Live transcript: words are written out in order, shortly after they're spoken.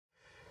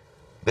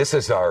This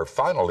is our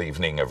final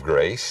evening of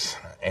grace,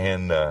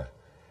 and we're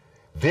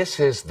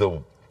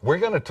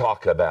going to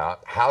talk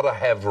about how to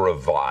have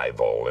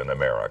revival in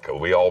America.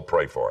 We all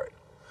pray for it.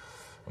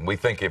 And we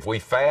think if we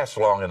fast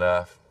long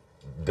enough,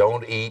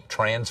 don't eat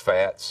trans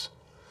fats,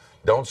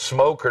 don't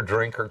smoke or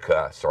drink or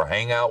cuss or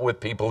hang out with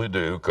people who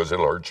do because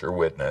it'll hurt your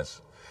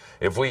witness.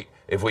 If we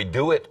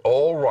do it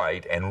all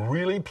right and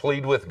really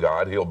plead with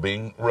God, he'll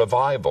bring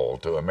revival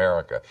to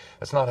America.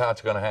 That's not how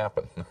it's going to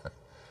happen.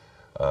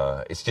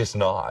 It's just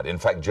not. In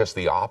fact, just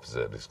the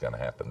opposite is going to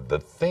happen. The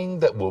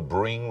thing that will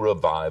bring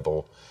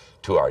revival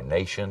to our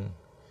nation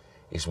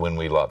is when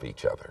we love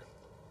each other.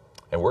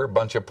 And we're a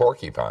bunch of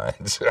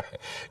porcupines.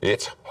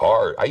 It's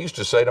hard. I used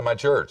to say to my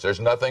church, there's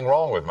nothing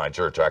wrong with my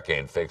church I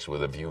can't fix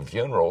with a few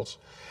funerals.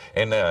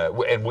 And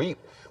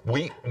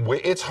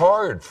it's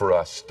hard for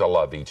us to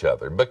love each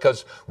other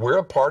because we're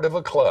a part of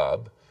a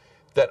club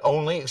that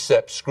only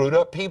accepts screwed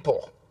up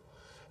people.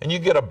 And you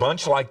get a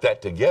bunch like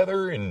that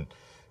together, and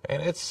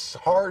it's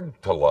hard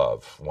to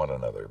love one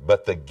another.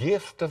 But the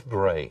gift of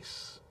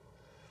grace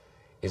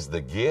is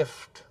the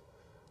gift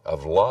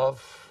of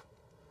love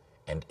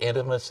and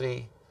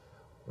intimacy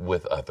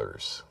with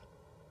others.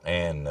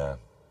 And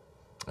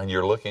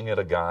you're looking at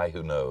a guy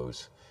who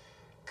knows,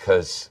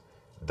 because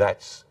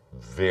that's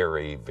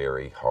very,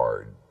 very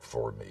hard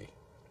for me.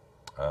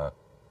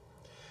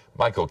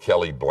 Michael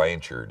Kelly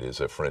Blanchard is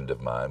a friend of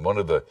mine, one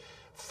of the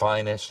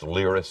finest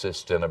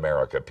lyricists in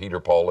America. Peter,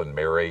 Paul, and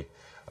Mary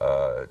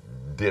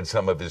did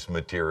some of his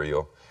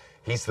material.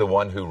 He's the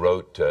one who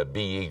wrote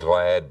Be Ye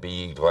Glad, Be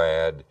Ye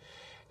Glad.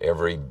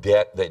 Every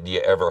debt that you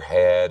ever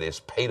had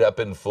is paid up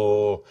in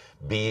full.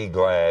 Be ye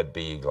glad,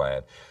 be ye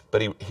glad.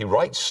 But he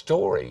writes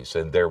stories,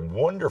 and they're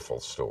wonderful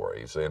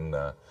stories. And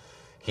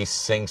he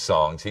sings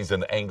songs. He's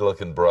an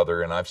Anglican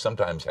brother, and I've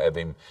sometimes have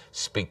him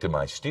speak to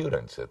my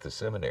students at the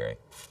seminary.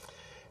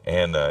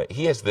 And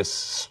he has this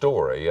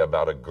story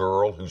about a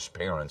girl whose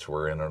parents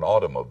were in an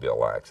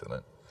automobile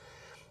accident.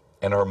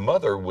 And her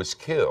mother was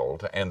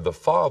killed, and the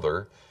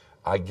father,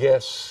 I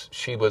guess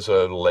she was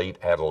a late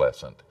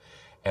adolescent.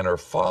 And her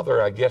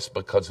father, I guess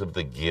because of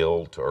the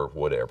guilt or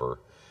whatever,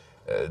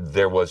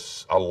 there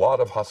was a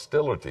lot of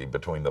hostility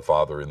between the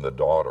father and the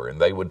daughter,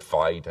 and they would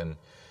fight, and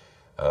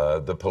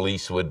the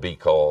police would be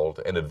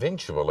called, and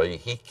eventually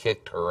he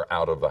kicked her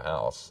out of the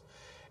house,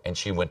 and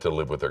she went to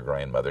live with her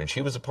grandmother, and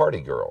she was a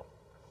party girl.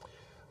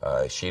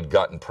 She had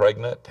gotten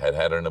pregnant, had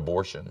had an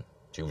abortion.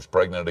 She was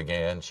pregnant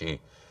again. She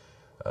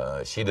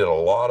did a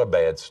lot of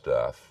bad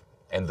stuff,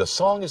 and the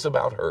song is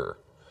about her.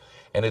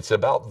 And it's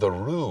about the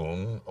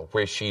room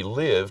where she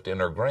lived in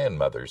her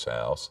grandmother's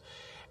house.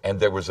 And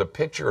there was a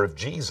picture of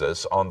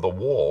Jesus on the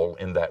wall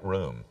in that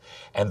room.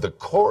 And the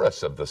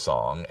chorus of the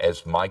song,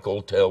 as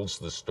Michael tells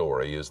the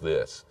story, is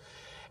this.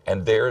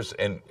 And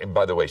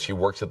by the way, she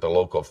works at the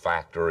local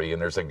factory,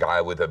 and there's a guy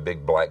with a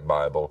big black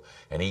Bible,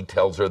 and he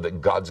tells her that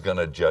God's going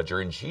to judge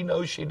her, and she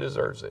knows she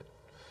deserves it.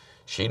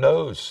 She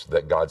knows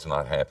that God's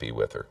not happy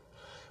with her.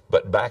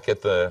 But back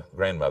at the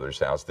grandmother's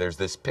house, there's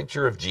this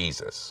picture of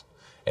Jesus.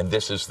 And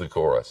this is the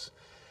chorus.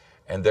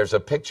 And there's a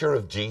picture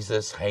of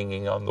Jesus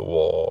hanging on the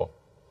wall.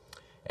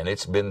 And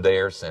it's been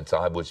there since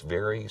I was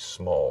very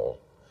small.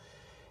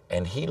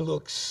 And he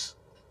looks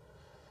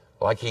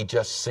like he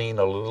just seen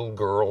a little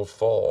girl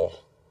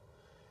fall.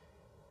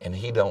 And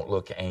he don't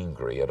look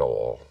angry at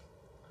all.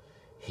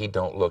 He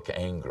don't look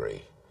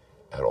angry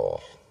at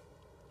all.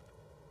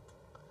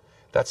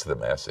 That's the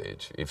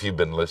message. If you've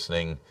been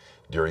listening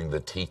during the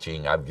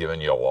teaching, I've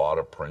given you a lot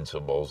of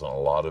principles and a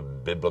lot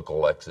of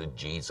biblical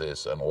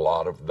exegesis and a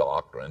lot of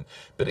doctrine,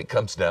 but it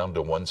comes down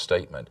to one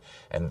statement,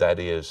 and that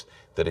is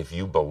that if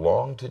you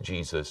belong to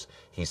Jesus,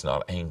 he's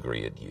not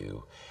angry at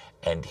you,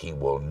 and he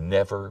will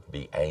never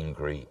be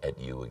angry at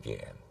you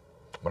again.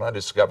 When I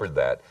discovered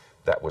that,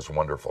 that was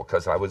wonderful,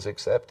 because I was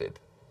accepted.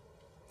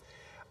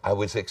 I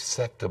was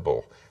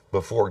acceptable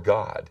before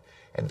God,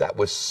 and that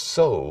was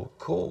so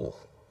cool.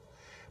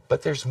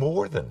 But there's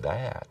more than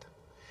that.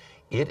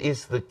 It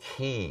is the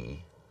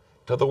key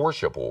to the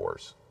worship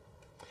wars.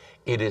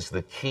 It is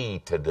the key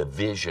to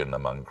division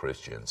among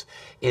Christians.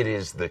 It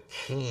is the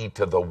key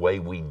to the way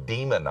we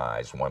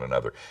demonize one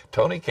another.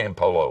 Tony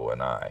Campolo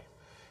and I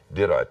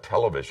did a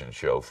television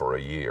show for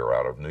a year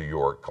out of New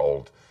York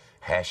called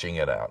Hashing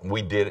It Out. And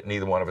we did it,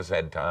 neither one of us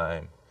had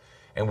time.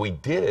 And we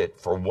did it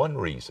for one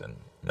reason.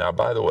 Now,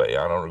 by the way,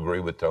 I don't agree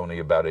with Tony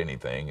about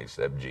anything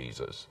except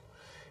Jesus.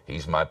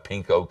 He's my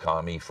pinko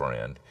commie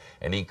friend,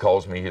 and he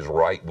calls me his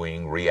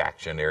right-wing,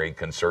 reactionary,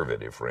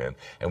 conservative friend,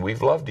 and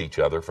we've loved each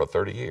other for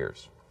 30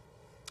 years.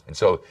 And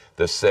so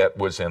the set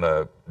was in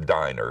a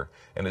diner,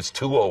 and it's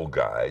two old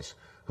guys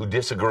who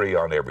disagree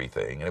on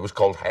everything, and it was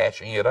called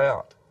Hashing It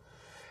Out.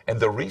 And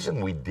the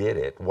reason we did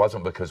it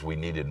wasn't because we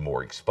needed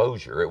more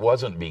exposure. It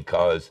wasn't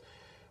because,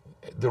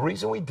 the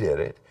reason we did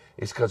it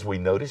is because we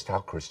noticed how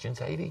Christians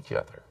hate each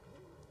other.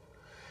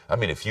 I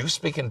mean, if you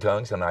speak in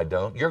tongues and I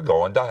don't, you're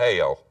going to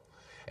hell.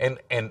 And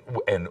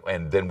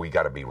then we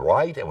got to be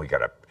right, and we got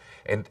to,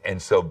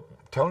 and so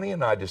Tony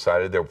and I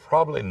decided there were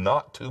probably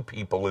not two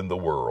people in the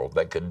world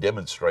that could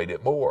demonstrate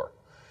it more,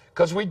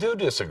 because we do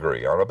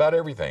disagree on about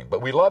everything,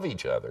 but we love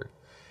each other.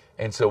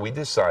 And so we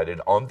decided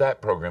on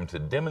that program to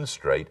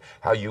demonstrate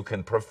how you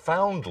can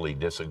profoundly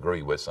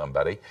disagree with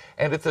somebody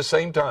and at the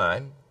same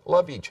time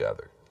love each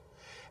other.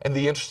 And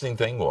the interesting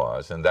thing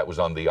was, and that was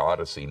on the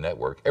Odyssey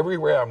Network,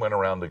 everywhere I went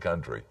around the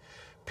country,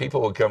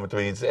 people would come up to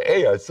me and say,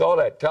 hey, I saw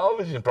that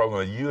television program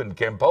with you and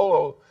Ken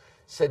Polo.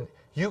 Said,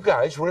 you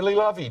guys really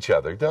love each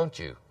other, don't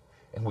you?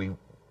 And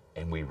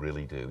we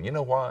really do. You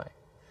know why?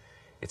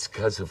 It's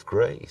because of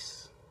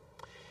grace.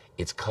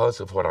 It's because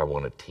of what I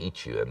want to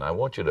teach you. And I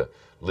want you to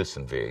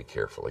listen very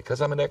carefully,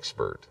 because I'm an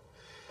expert.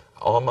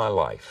 All my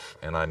life,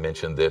 and I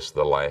mentioned this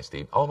the last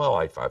evening, all my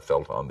life I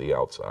felt on the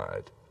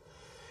outside.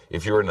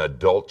 If you're an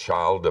adult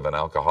child of an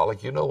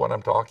alcoholic, you know what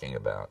I'm talking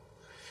about.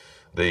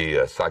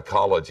 The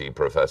psychology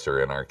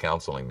professor in our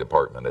counseling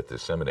department at the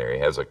seminary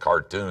has a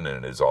cartoon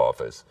in his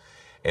office,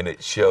 and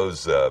it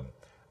shows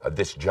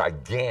this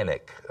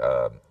gigantic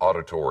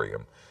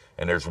auditorium.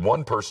 And there's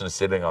one person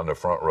sitting on the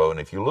front row, and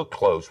if you look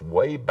close,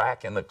 way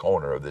back in the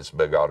corner of this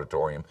big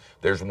auditorium,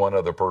 there's one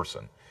other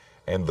person.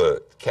 And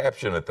the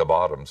caption at the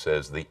bottom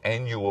says, the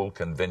annual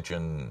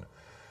convention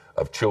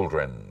of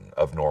children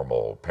of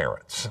normal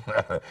parents.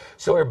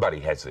 So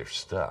everybody has their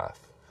stuff.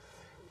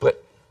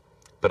 But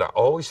I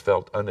always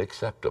felt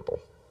unacceptable.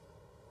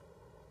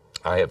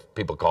 I have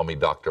people call me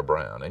Dr.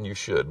 Brown, and you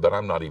should, but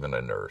I'm not even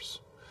a nurse.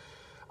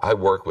 I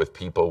work with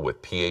people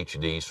with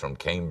PhDs from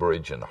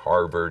Cambridge and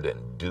Harvard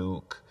and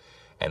Duke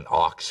and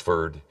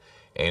Oxford,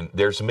 and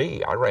there's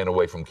me. I ran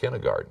away from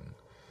kindergarten,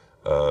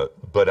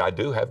 but I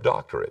do have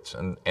doctorates,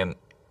 and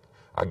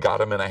I got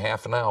them in a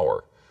half an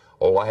hour.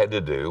 All I had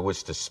to do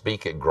was to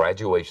speak at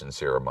graduation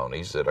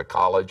ceremonies at a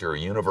college or a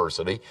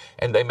university,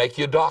 and they make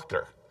you a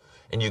doctor.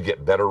 And you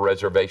get better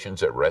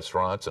reservations at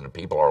restaurants, and the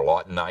people are a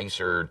lot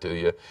nicer to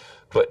you.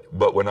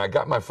 But when I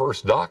got my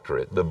first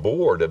doctorate, the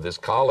board of this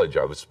college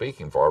I was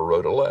speaking for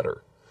wrote a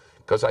letter,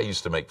 because I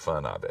used to make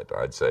fun of it.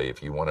 I'd say,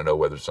 if you want to know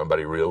whether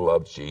somebody really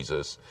loves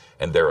Jesus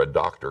and they're a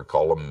doctor,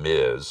 call them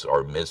Ms.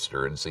 or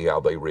Mr. and see how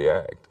they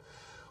react.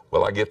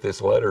 Well, I get this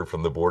letter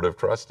from the Board of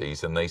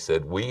Trustees, and they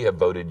said, we have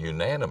voted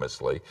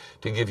unanimously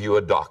to give you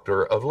a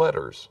Doctor of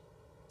Letters.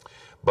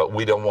 But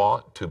we don't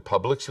want to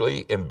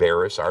publicly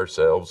embarrass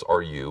ourselves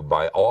or you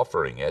by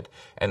offering it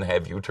and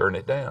have you turn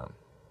it down.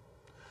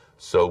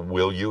 So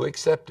will you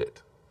accept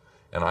it?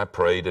 And I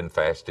prayed and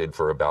fasted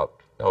for about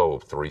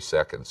 3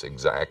 seconds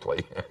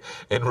exactly,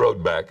 and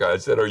wrote back. I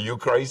said, are you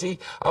crazy?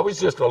 I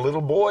was just a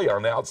little boy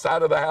on the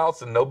outside of the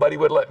house and nobody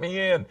would let me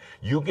in.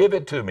 You give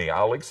it to me,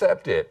 I'll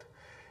accept it.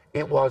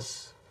 It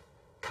was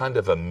kind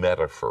of a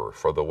metaphor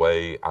for the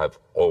way I've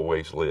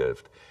always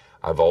lived.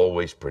 I've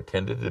always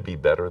pretended to be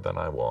better than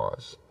I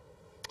was.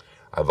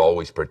 I've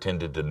always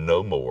pretended to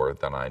know more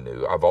than I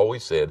knew. I've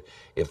always said,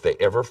 if they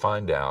ever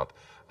find out,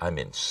 I'm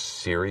in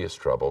serious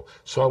trouble.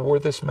 So I wore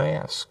this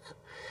mask.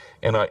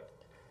 And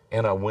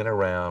I went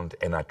around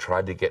and I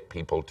tried to get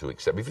people to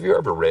accept. If you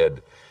ever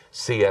read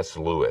C.S.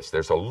 Lewis,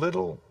 there's a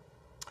little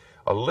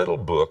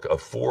book of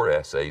 4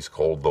 essays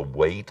called The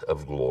Weight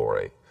of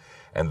Glory.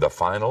 And the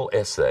final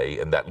essay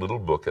in that little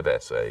book of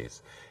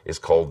essays is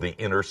called The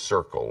Inner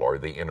Circle, or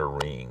The Inner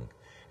Ring.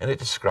 And it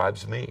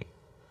describes me.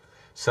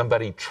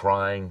 Somebody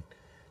trying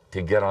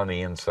to get on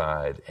the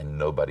inside and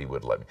nobody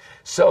would let me.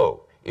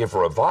 So if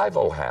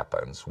revival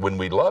happens when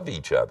we love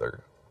each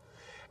other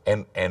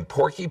and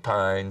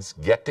porcupines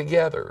get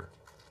together,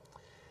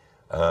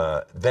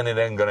 then it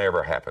ain't going to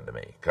ever happen to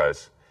me,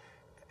 because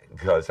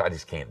I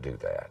just can't do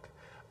that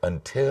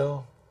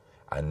until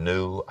I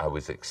knew I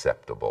was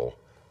acceptable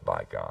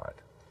by God.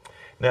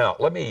 Now,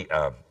 let me,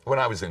 when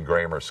I was in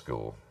grammar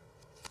school,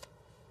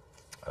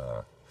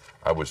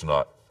 I was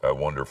not a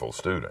wonderful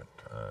student.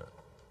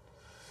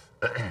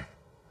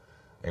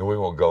 And we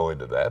won't go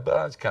into that, but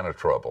I was kind of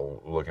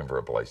trouble looking for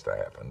a place to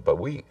happen. But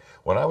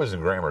when I was in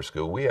grammar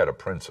school, we had a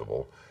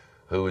principal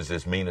who was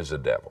as mean as a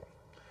devil.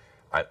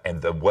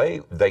 And the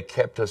way they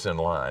kept us in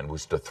line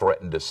was to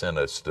threaten to send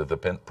us to the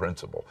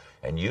principal.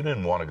 And you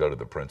didn't want to go to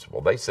the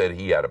principal. They said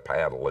he had a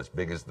paddle as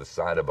big as the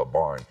side of a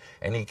barn,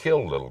 and he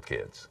killed little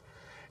kids.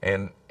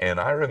 And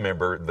I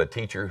remember the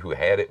teacher who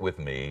had it with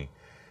me,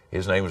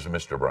 his name was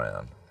Mr.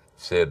 Brown,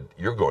 said,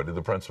 you're going to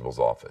the principal's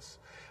office.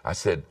 I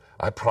said,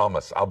 I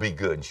promise I'll be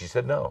good. And she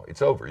said, no,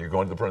 it's over. You're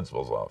going to the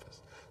principal's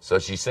office. So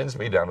she sends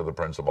me down to the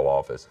principal's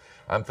office.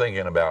 I'm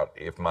thinking about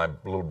if my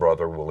little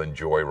brother will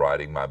enjoy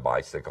riding my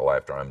bicycle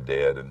after I'm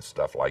dead and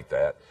stuff like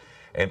that.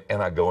 And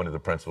I go into the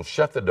principal,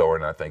 shut the door,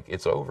 and I think,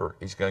 it's over.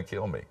 He's going to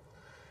kill me.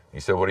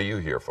 He said, what are you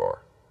here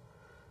for?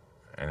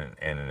 And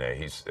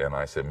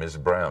I said,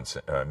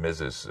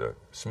 Mrs.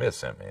 Smith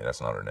sent me.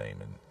 That's not her name.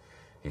 And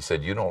he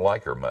said, you don't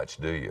like her much,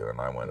 do you? And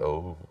I went,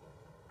 oh,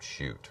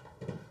 shoot.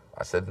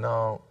 I said,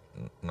 no,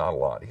 not a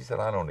lot. He said,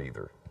 I don't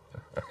either.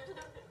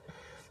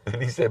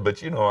 And he said,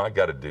 but I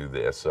got to do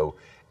this. So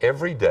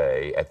every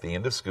day at the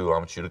end of school, I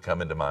want you to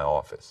come into my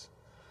office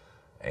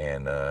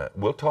and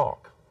we'll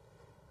talk.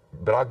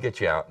 But I'll get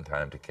you out in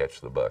time to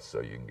catch the bus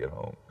so you can get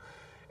home.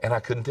 And I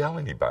couldn't tell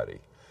anybody.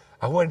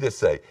 I wanted to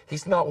say,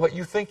 he's not what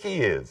you think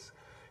he is.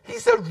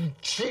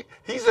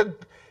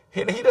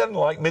 And he doesn't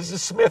like Mrs.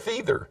 Smith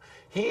either.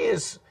 He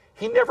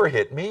never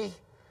hit me.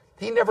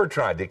 He never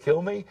tried to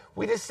kill me.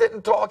 We just sit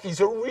and talk.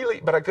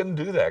 But I couldn't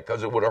do that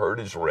because it would have hurt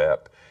his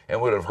rep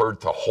and would have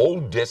hurt the whole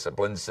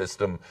discipline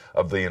system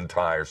of the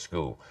entire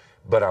school.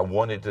 But I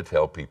wanted to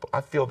tell people,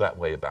 I feel that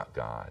way about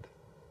God.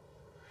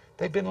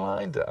 They've been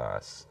lying to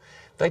us.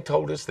 They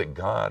told us that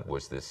God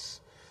was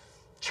this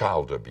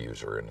child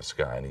abuser in the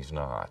sky, and he's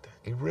not.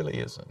 He really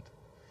isn't.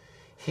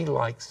 He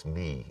likes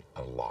me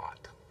a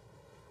lot.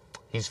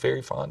 He's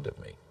very fond of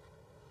me.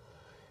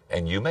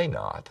 And you may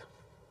not,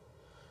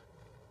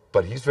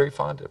 but he's very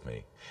fond of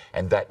me.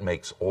 And that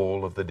makes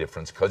all of the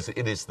difference because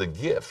it is the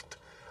gift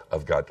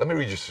of God. Let me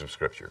read you some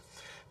scripture.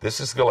 This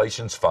is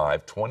Galatians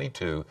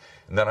 5:22,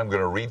 and then I'm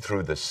going to read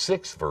through the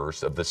 6th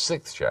verse of the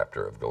 6th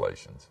chapter of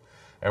Galatians.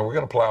 And we're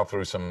going to plow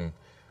through some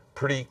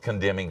pretty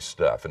condemning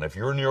stuff. And if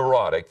you're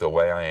neurotic the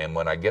way I am,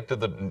 when I get to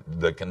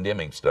the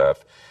condemning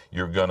stuff,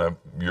 you're gonna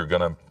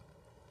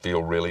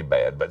feel really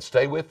bad. But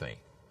stay with me,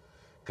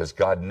 because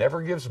God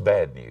never gives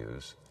bad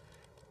news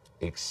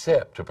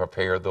except to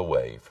prepare the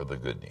way for the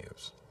good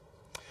news.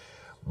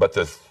 But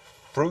the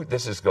fruit,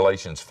 this is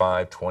Galatians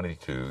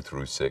 5:22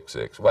 through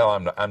 6:6. Well,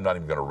 I'm not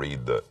even going to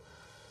read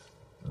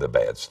the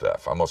bad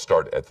stuff. I'm going to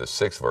start at the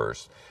 6th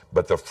verse.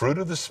 But the fruit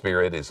of the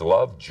Spirit is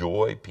love,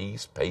 joy,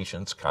 peace,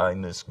 patience,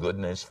 kindness,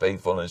 goodness,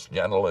 faithfulness,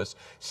 gentleness,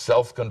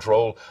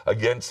 self-control.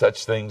 Against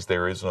such things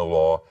there is no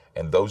law.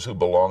 And those who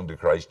belong to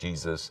Christ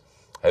Jesus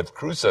have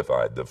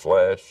crucified the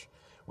flesh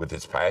with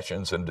its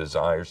passions and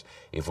desires.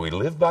 If we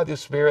live by the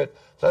Spirit,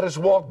 let us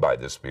walk by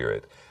the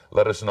Spirit.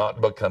 Let us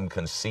not become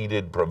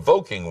conceited,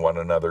 provoking one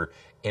another,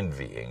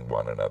 envying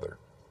one another.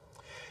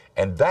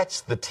 And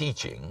that's the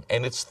teaching,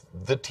 and it's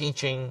the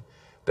teaching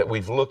that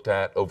we've looked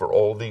at over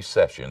all these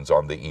sessions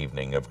on the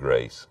evening of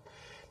grace.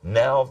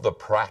 Now the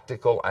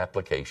practical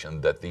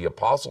application that the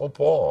Apostle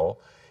Paul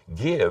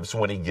gives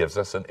when he gives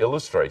us an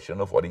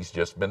illustration of what he's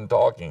just been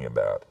talking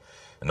about.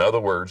 In other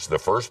words, the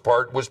first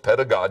part was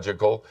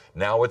pedagogical,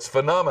 now it's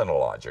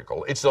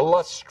phenomenological. It's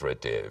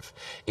illustrative.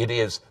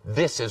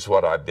 This is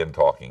what I've been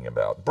talking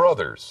about.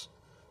 Brothers,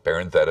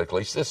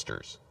 parenthetically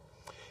sisters,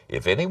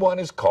 if anyone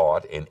is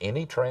caught in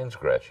any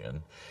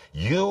transgression,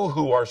 you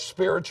who are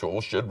spiritual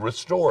should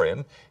restore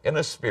him in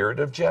a spirit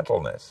of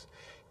gentleness.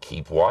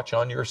 Keep watch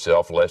on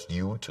yourself, lest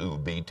you too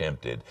be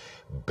tempted.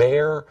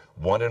 Bear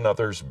one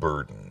another's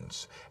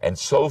burdens, and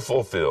so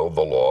fulfill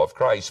the law of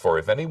Christ. For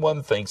if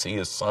anyone thinks he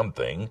is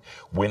something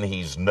when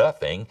he's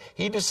nothing,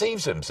 he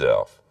deceives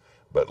himself.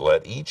 But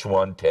let each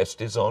one test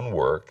his own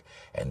work,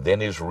 and then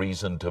his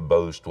reason to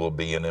boast will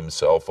be in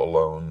himself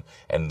alone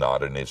and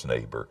not in his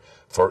neighbor.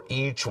 For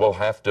each will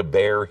have to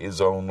bear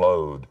his own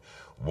load.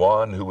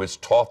 One who is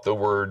taught the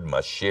word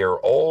must share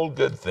all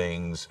good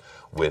things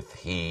with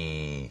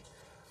he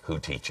who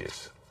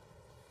teaches.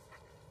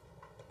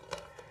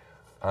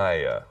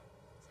 I'm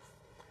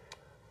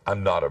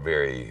not a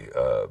very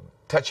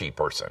touchy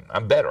person.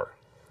 I'm better.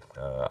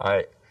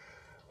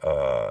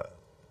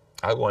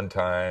 One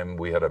time,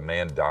 we had a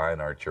man die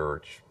in our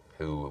church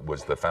who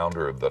was the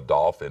founder of the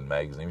Dolphin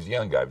magazine. He was a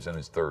young guy, he was in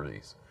his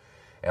 30s.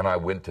 And I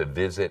went to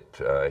visit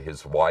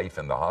his wife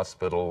in the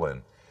hospital,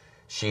 and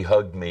she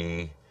hugged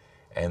me.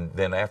 And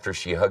then after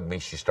she hugged me,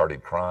 she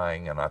started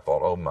crying, and I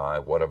thought, oh my,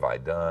 what have I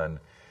done?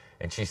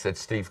 And she said,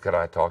 Steve, could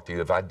I talk to you?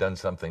 Have I done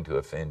something to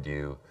offend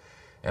you?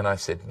 And I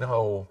said,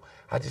 no,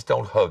 I just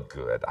don't hug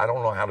good. I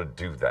don't know how to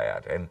do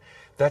that. And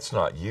that's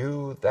not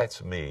you,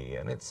 that's me.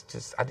 And it's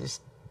just,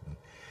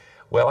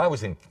 well, I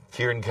was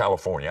here in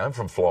California. I'm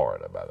from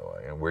Florida, by the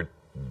way, and we're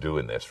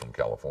doing this from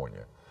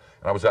California.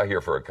 And I was out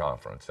here for a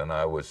conference, and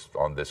I was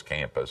on this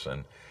campus,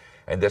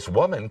 and this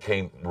woman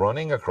came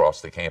running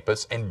across the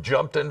campus and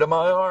jumped into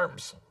my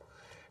arms.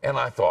 And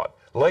I thought,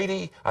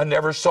 lady, I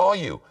never saw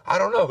you. I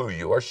don't know who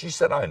you are. She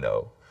said, I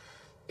know.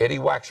 Eddie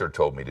Waxer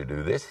told me to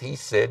do this. He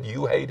said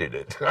you hated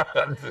it.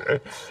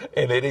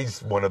 And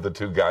Eddie's one of the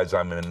two guys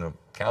I'm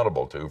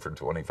accountable to for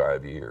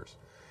 25 years.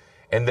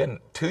 And then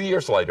 2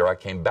 years later, I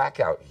came back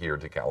out here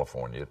to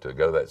California to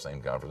go to that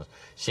same conference.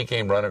 She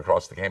came running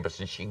across the campus,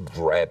 and she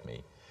grabbed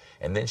me.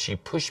 And then she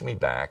pushed me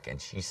back,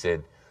 and she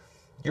said,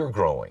 you're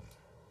growing.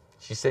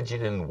 She said you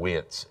didn't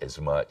wince as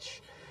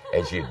much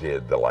as you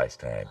did the last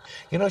time.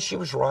 You know, she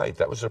was right.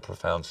 That was a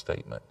profound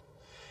statement.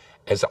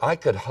 As I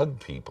could hug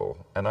people,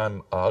 and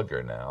I'm a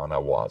hugger now, and I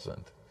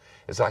wasn't,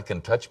 as I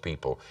can touch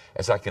people,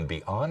 as I can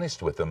be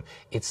honest with them,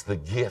 it's the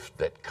gift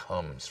that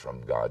comes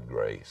from God's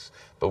grace.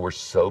 But we're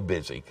so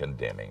busy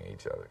condemning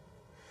each other.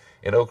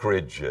 In Oak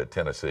Ridge,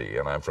 Tennessee,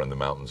 and I'm from the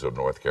mountains of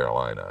North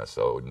Carolina,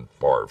 so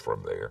far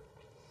from there.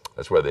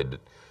 That's where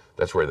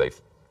they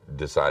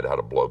decide how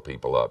to blow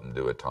people up and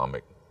do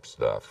atomic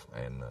stuff.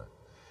 And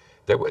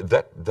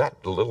that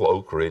little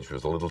Oak Ridge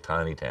was a little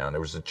tiny town.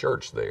 There was a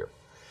church there.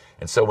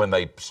 And so when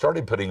they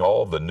started putting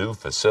all the new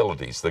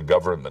facilities, the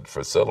government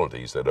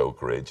facilities at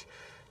Oak Ridge,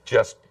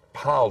 just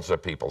piles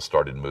of people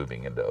started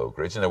moving into Oak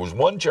Ridge. And there was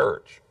one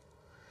church,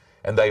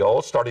 and they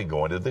all started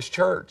going to this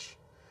church.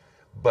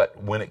 But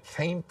when it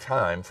came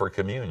time for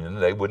communion,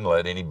 they wouldn't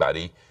let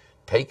anybody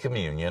take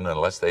communion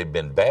unless they'd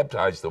been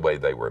baptized the way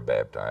they were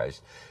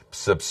baptized,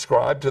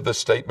 subscribed to the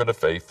statement of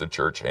faith the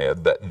church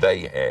had, that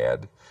they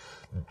had,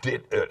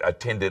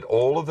 attended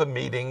all of the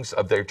meetings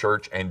of their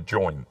church and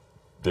joined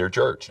their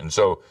church. And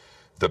so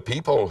the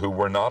people who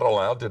were not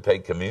allowed to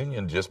take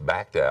communion just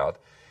backed out,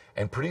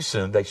 and pretty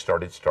soon they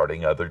started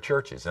starting other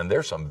churches. And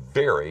there's some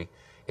very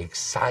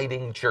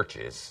exciting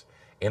churches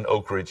in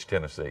Oak Ridge,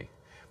 Tennessee.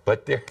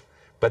 But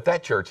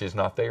that church is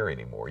not there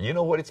anymore. You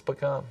know what it's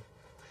become?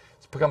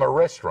 It's become a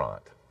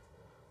restaurant.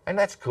 And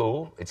that's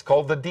cool. It's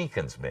called the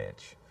Deacon's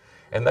Bench.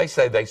 And they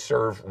say they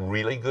serve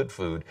really good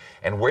food.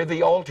 And where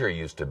the altar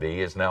used to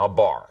be is now a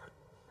bar.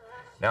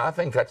 Now, I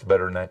think that's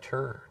better than that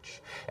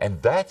church.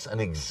 And that's an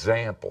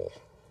example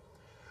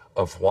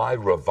of why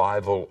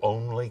revival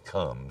only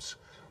comes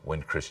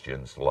when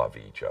Christians love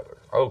each other.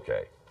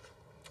 Okay,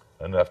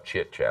 enough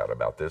chit-chat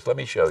about this. Let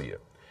me show you.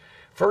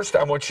 First,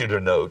 I want you to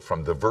note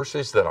from the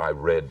verses that I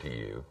read to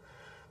you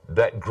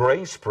that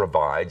grace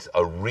provides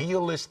a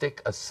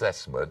realistic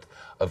assessment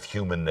of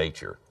human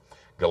nature.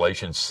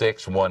 Galatians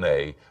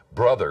 6:1a,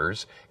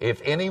 brothers,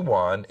 if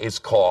anyone is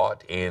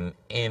caught in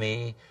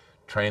any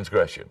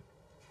transgression.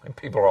 And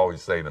people are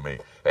always saying to me,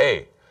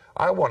 hey,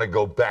 I want to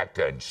go back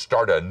to and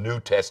start a New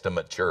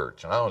Testament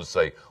church. And I want to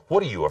say,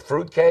 what are you, a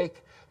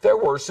fruitcake? They're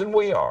worse than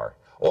we are.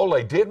 All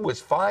they did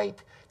was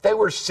fight. They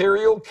were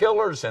serial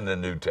killers in the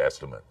New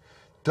Testament.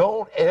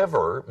 Don't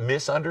ever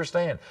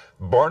misunderstand.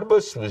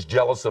 Barnabas was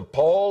jealous of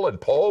Paul,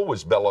 and Paul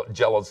was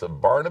jealous of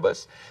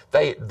Barnabas.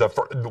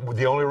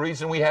 The only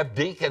reason we have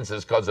deacons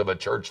is because of a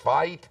church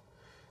fight.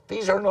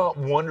 These are not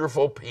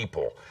wonderful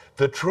people.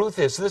 The truth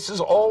is, this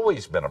has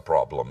always been a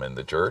problem in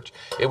the church.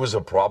 It was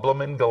a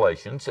problem in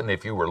Galatians, and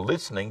if you were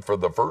listening for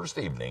the first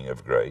evening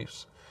of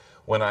Grace,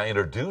 when I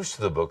introduced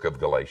the book of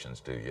Galatians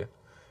to you,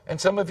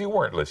 and some of you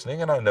weren't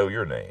listening, and I know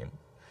your name,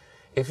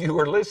 if you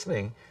were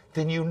listening,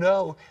 then you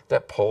know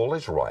that Paul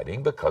is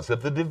writing because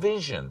of the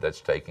division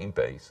that's taking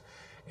place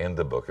in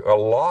the book. A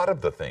lot of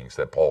the things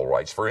that Paul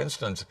writes, for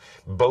instance,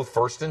 both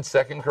 1st and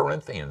 2nd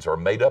Corinthians are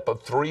made up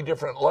of 3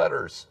 different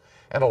letters.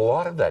 And a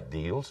lot of that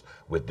deals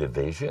with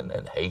division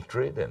and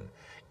hatred and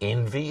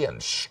envy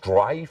and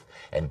strife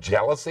and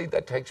jealousy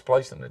that takes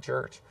place in the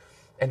church.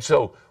 And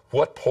so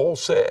what Paul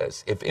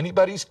says, if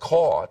anybody's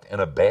caught in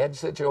a bad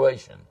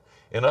situation,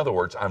 in other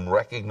words, I'm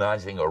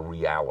recognizing a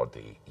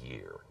reality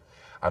here.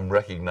 I'm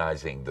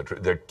recognizing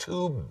there are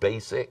 2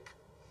 basic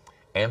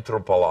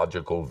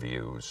anthropological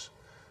views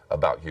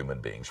about human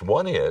beings.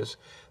 One is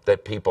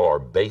that people are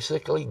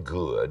basically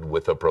good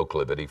with a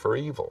proclivity for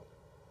evil.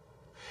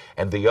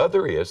 And the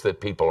other is that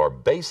people are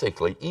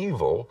basically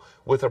evil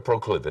with a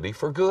proclivity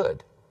for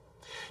good.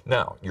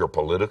 Now, your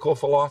political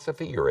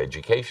philosophy, your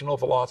educational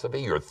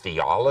philosophy, your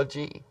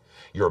theology,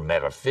 your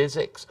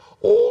metaphysics,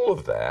 all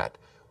of that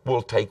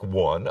will take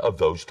one of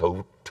those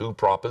two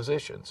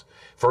propositions.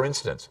 For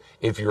instance,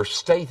 if you're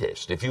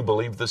statist, if you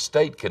believe the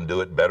state can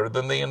do it better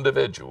than the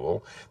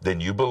individual,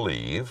 then you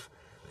believe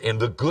in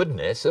the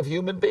goodness of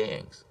human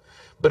beings.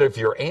 But if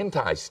you're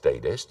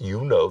anti-statist,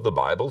 you know the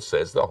Bible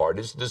says the heart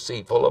is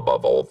deceitful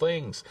above all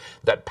things,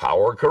 that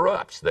power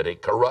corrupts, that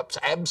it corrupts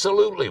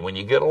absolutely when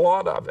you get a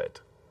lot of it.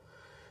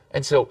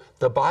 And so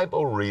the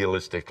Bible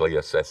realistically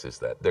assesses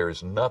that. There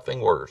is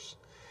nothing worse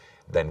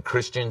than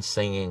Christians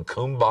singing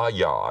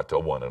kumbaya to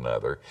one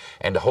another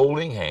and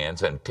holding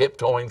hands and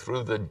tiptoeing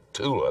through the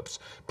tulips,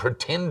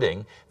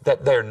 pretending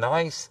that they're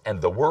nice and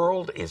the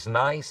world is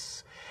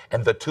nice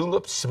and the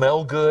tulips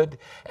smell good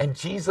and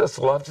Jesus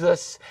loves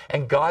us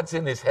and God's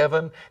in his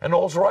heaven and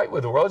all's right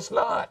with the world. It's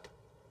not.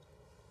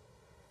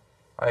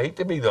 I hate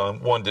to be the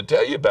one to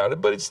tell you about it,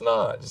 but it's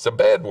not. It's a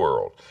bad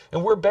world.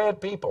 And we're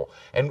bad people.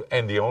 And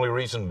the only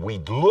reason we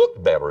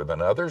look better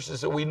than others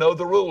is that we know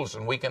the rules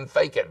and we can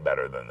fake it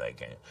better than they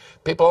can.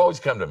 People always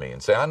come to me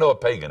and say, I know a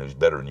pagan who's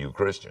better than you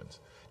Christians.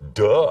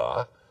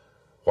 Duh.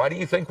 Why do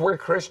you think we're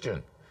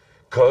Christian?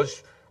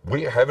 Because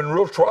we're having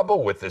real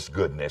trouble with this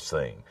goodness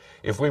thing.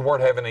 If we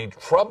weren't having any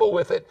trouble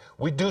with it,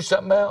 we'd do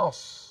something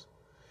else.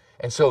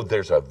 And so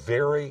there's a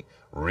very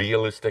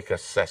realistic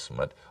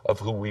assessment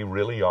of who we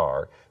really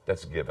are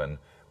that's given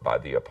by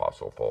the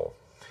Apostle Paul.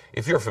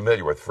 If you're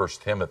familiar with 1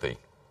 Timothy,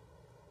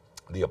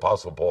 the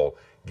Apostle Paul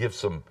gives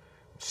some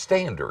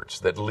standards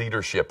that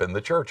leadership in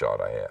the church ought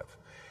to have.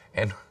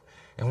 And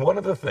one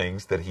of the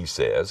things that he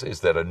says is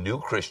that a new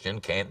Christian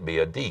can't be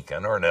a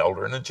deacon or an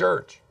elder in a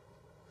church.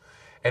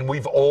 And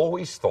we've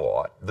always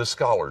thought, the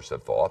scholars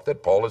have thought,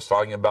 that Paul is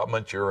talking about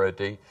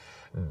maturity,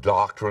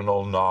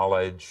 doctrinal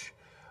knowledge,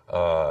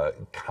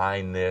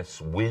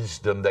 kindness,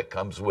 wisdom that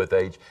comes with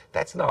age.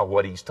 That's not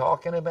what he's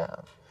talking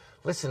about.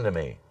 Listen to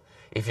me.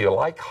 If you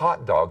like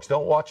hot dogs,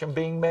 don't watch them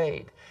being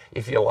made.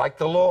 If you like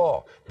the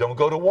law, don't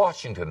go to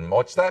Washington and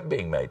watch that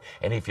being made.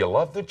 And if you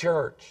love the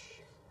church,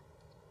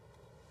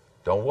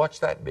 don't watch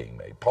that being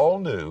made. Paul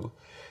knew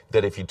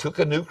that if you took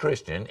a new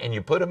Christian and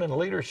you put them in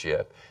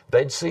leadership,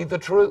 they'd see the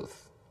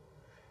truth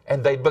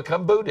and they'd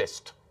become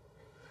Buddhist.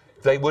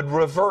 They would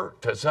revert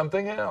to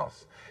something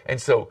else.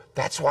 And so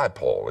that's why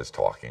Paul is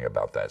talking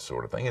about that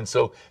sort of thing. And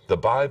so the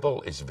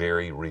Bible is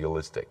very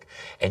realistic.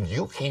 And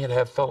you can't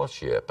have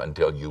fellowship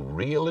until you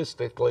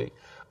realistically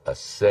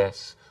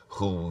assess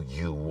who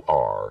you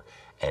are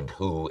and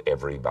who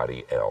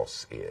everybody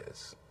else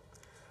is.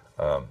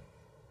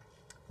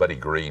 Buddy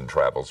Green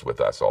travels with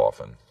us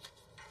often.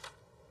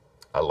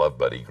 I love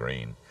Buddy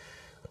Green.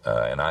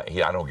 And I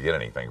don't get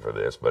anything for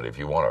this, but if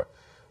you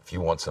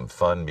want some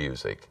fun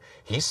music,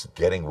 he's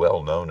getting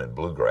well known in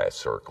bluegrass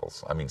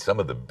circles. I mean, some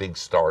of the big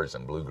stars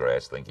in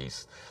bluegrass think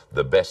he's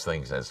the best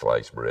thing since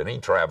sliced bread. And he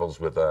travels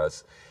with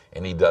us,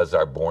 and he does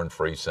our Born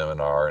Free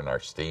seminar and our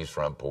Steve's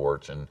Front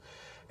Porch, and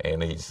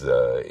he's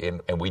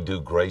and we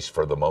do Grace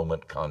for the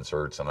Moment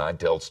concerts, and I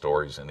tell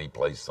stories and he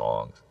plays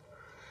songs.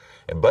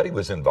 And Buddy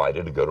was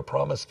invited to go to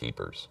Promise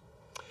Keepers,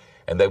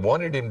 and they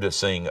wanted him to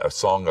sing a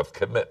song of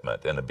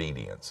commitment and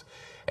obedience.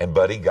 And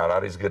Buddy got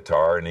out his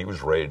guitar and he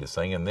was ready to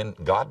sing, and then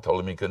God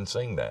told him he couldn't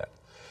sing that.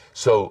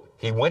 So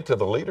he went to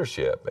the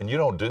leadership, and you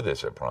don't do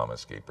this at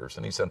Promise Keepers,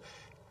 and he said,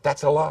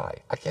 "That's a lie.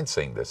 I can't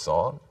sing this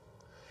song."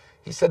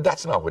 He said,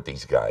 "That's not what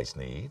these guys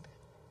need."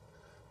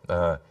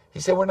 He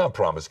said, "We're not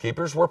Promise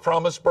Keepers, we're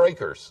Promise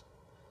Breakers."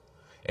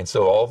 And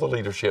so all the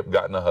leadership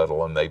got in a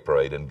huddle and they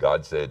prayed, and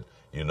God said,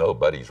 "You know,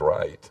 Buddy's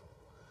right."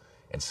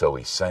 And so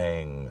he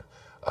sang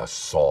a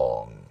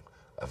song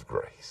of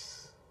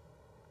grace.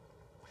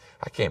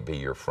 I can't be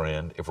your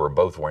friend if we're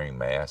both wearing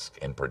masks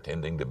and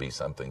pretending to be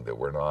something that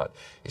we're not.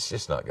 It's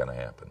just not going to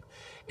happen.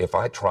 If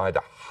I try to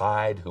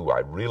hide who I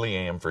really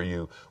am for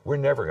you, we're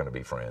never going to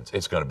be friends.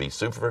 It's going to be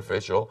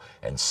superficial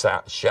and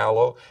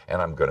shallow,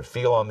 and I'm going to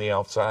feel on the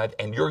outside,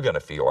 and you're going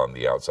to feel on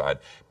the outside.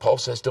 Paul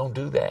says, don't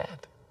do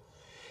that.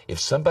 If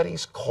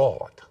somebody's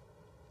caught,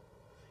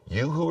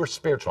 you who are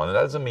spiritual, and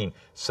that doesn't mean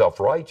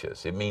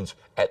self-righteous. It means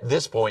at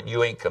this point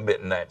you ain't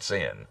committing that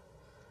sin.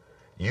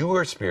 You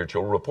are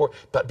spiritual, report,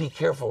 but be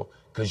careful,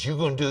 because you're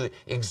going to do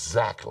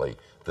exactly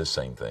the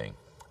same thing.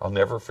 I'll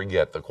never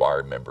forget the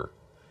choir member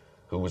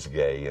who was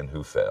gay and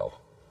who fell.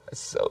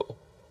 So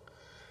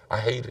I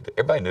hated it.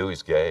 Everybody knew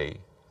he's gay,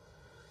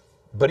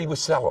 but he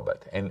was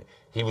celibate, and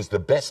he was the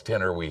best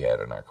tenor we had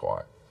in our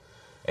choir.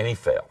 And he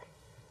fell,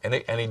 and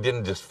he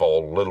didn't just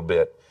fall a little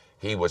bit.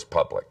 He was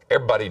public.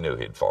 Everybody knew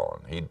he'd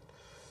fallen.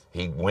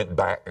 He went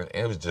back, and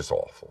it was just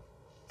awful.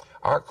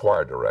 Our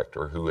choir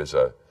director, who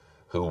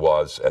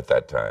was at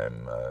that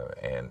time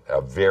and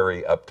a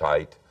very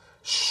uptight,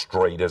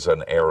 straight as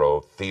an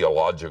arrow,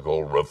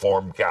 theological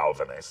Reformed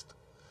Calvinist,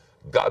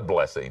 God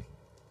bless him,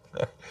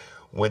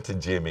 went to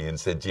Jimmy and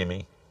said,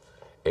 "Jimmy,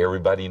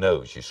 everybody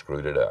knows you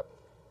screwed it up,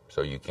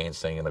 so you can't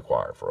sing in the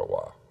choir for a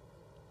while."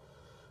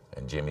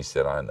 And Jimmy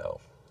said, "I know."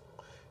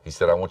 He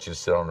said, "I want you to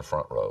sit on the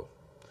front row."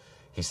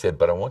 He said,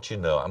 "But I want you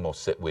to know I'm going to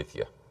sit with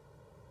you.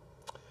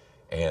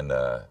 And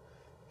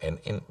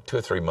in 2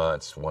 or 3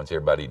 months, once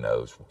everybody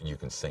knows, you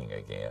can sing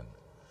again."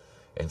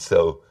 And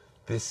so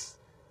this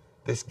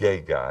gay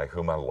guy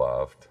whom I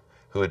loved,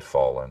 who had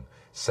fallen,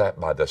 sat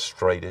by the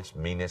straightest,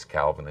 meanest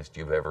Calvinist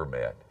you've ever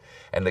met.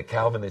 And the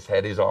Calvinist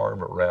had his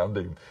arm around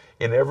him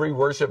in every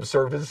worship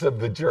service of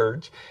the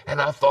church.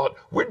 And I thought,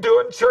 we're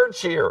doing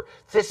church here.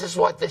 This is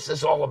what this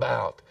is all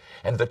about.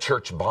 And the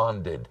church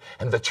bonded,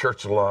 and the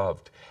church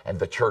loved, and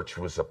the church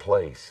was a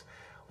place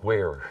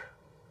where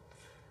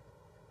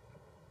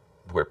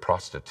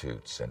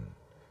prostitutes and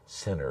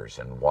sinners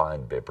and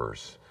wine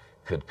bibbers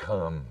could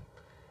come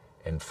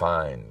and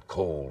find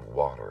cold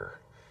water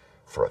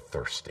for a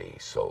thirsty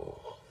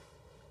soul.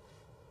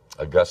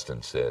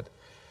 Augustine said,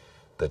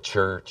 "The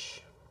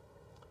church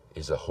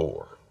is a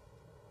whore,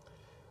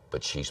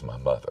 but she's my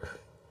mother."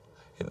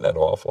 Isn't that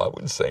awful? I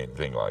wouldn't say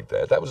anything like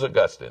that. That was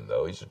Augustine,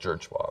 though. He's a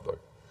church father,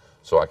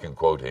 so I can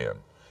quote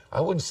him. I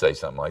wouldn't say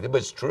something like that,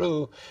 but it's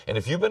true. And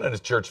if you've been in a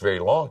church very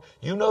long,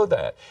 you know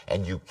that.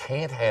 And you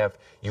can't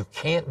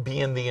be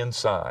in the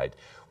inside.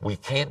 We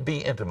can't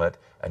be intimate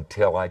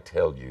until I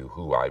tell you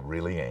who I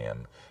really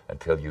am,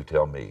 until you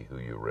tell me who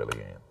you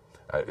really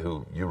am,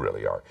 who you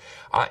really are.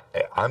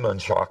 I'm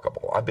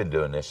unshockable. I've been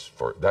doing this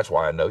that's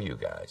why I know you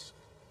guys.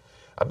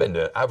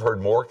 I've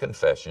heard more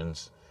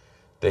confessions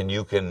than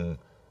you can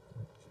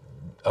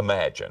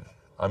imagine.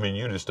 I mean,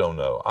 you just don't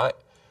know.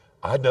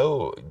 I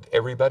know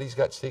everybody's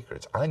got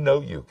secrets. I know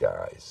you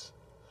guys.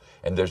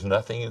 And there's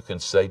nothing you can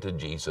say to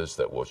Jesus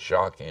that will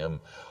shock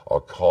him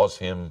or cause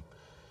him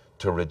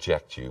to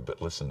reject you.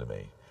 But listen to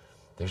me.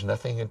 There's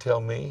nothing you can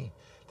tell me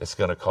that's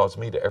going to cause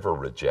me to ever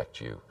reject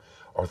you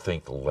or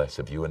think less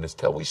of you. And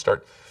until we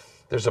start,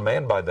 there's a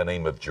man by the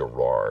name of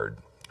Gerard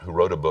who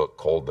wrote a book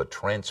called The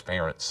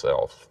Transparent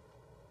Self.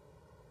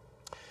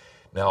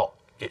 Now,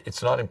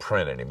 it's not in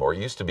print anymore. It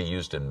used to be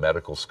used in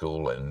medical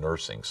school and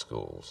nursing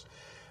schools.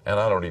 And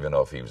I don't even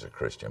know if he was a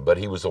Christian, but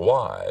he was a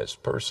wise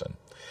person.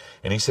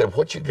 And he said,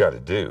 what you got to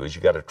do is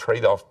you got to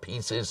trade off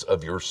pieces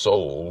of your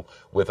soul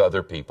with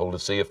other people to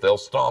see if they'll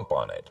stomp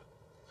on it.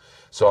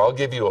 So I'll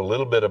give you a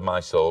little bit of my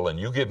soul, and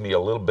you give me a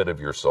little bit of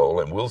your soul,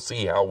 and we'll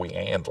see how we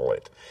handle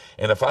it.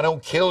 And if I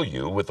don't kill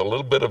you with a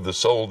little bit of the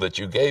soul that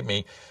you gave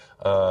me,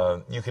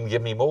 you can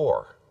give me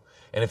more.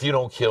 And if you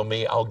don't kill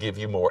me, I'll give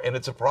you more. And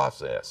it's a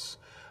process.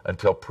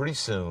 until pretty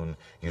soon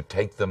you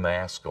take the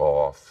mask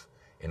off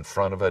in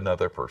front of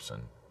another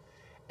person,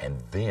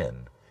 and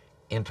then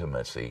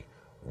intimacy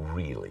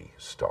really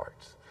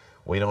starts.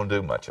 We don't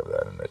do much of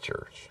that in the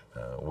church.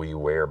 We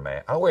wear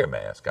masks. I wear a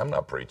mask. I'm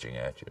not preaching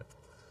at you.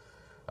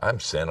 I'm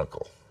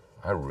cynical.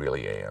 I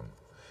really am.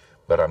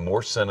 But I'm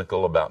more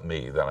cynical about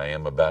me than I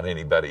am about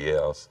anybody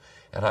else,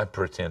 and I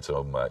pretend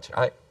so much.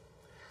 I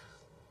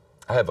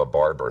have a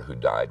barber who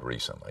died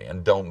recently,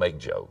 and don't make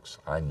jokes.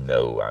 I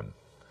know I'm,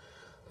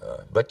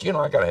 but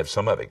I got to have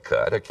some of it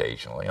cut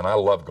occasionally, and I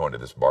love going to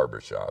this barber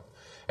shop.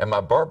 And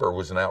my barber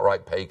was an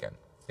outright pagan.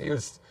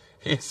 He's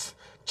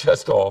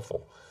just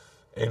awful,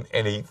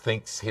 and he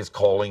thinks his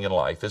calling in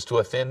life is to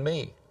offend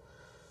me.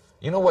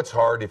 You know what's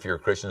hard if you're a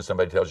Christian and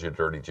somebody tells you a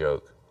dirty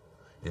joke?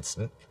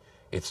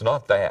 It's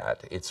not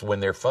that. It's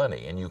when they're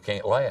funny and you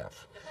can't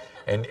laugh.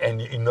 And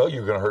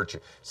you're going to hurt you.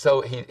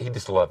 So he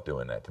just loved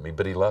doing that to me,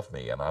 but he loved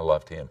me and I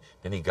loved him.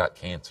 Then he got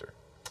cancer.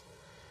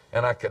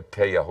 And I could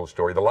tell you a whole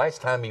story. The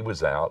last time he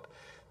was out,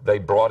 they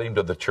brought him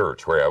to the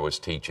church where I was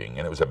teaching,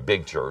 and it was a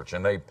big church,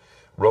 and they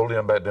rolled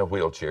him back in a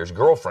wheelchair. His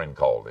girlfriend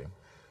called him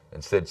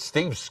and said,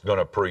 Steve's going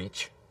to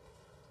preach.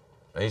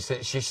 And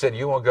she said,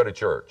 you want to go to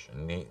church?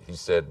 And he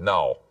said,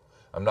 no,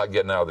 I'm not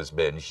getting out of this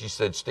bed. And she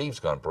said, Steve's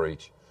going to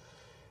preach.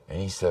 And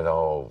he said,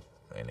 oh,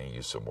 and he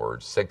used some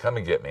words. He said, come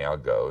and get me, I'll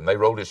go. And they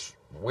rolled his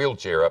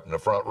wheelchair up in the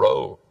front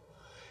row.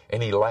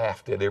 And he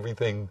laughed at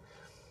everything,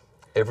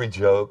 every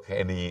joke,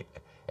 and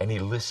he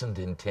listened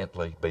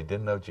intently, but he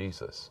didn't know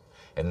Jesus.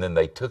 And then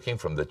they took him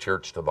from the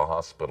church to the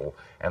hospital,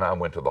 and I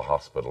went to the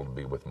hospital to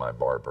be with my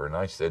barber. And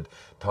I said,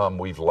 Tom,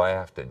 we've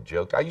laughed and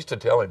joked. I used to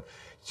tell him,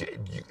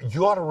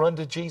 you ought to run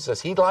to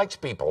Jesus. He likes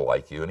people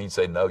like you. And he'd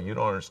say, no, you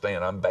don't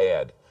understand, I'm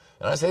bad.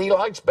 And I said, he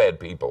likes bad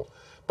people.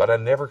 But I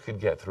never could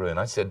get through. And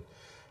I said,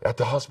 at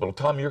the hospital,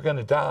 Tom, you're going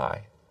to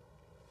die.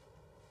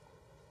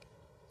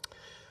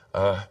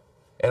 And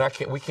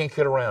we can't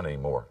kid around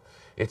anymore.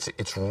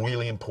 It's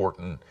really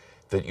important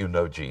that you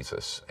know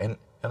Jesus. And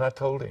I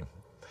told him.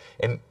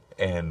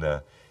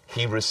 And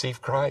he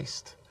received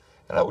Christ.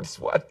 And I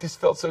just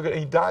felt so good.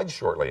 He died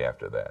shortly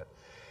after that.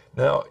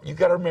 Now, you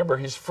got to remember,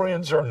 his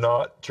friends are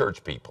not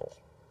church people.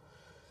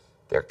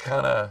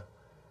 They're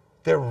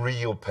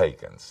real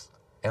pagans.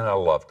 And I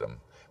loved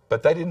them.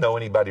 But they didn't know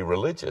anybody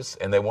religious,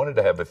 and they wanted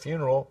to have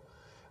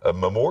a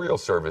memorial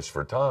service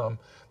for Tom,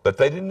 but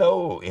they didn't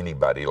know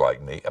anybody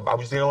like me. I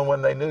was the only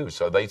one they knew.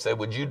 So they said,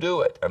 would you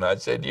do it? And I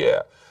said,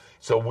 yeah.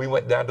 So we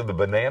went down to the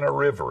Banana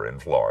River in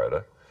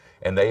Florida,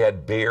 and they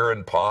had beer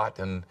and pot,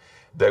 and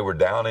they were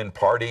down in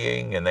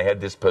partying, and they had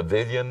this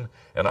pavilion,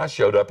 and I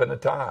showed up in a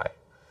tie.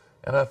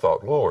 And I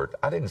thought, Lord,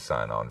 I didn't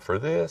sign on for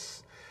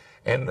this.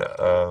 And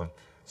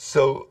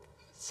so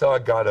I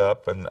got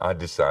up, and I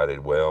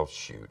decided, well,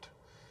 shoot.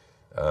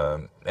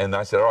 And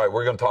I said, all right,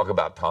 we're going to talk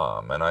about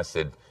Tom. And I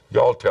said,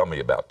 y'all tell me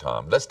about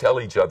Tom. Let's tell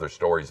each other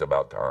stories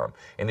about Tom.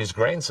 And his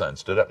grandson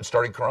stood up and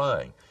started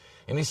crying.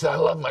 And he said, I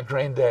love my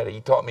granddaddy.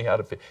 He taught me how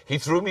to fish. He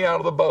threw me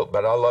out of the boat,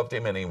 but I loved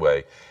him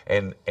anyway.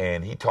 And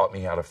he taught me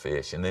how to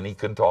fish. And then he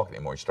couldn't talk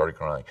anymore. He started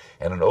crying.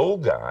 And an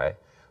old guy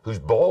who's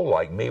bald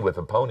like me with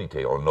a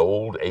ponytail, an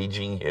old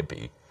aging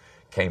hippie,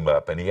 came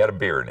up, and he had a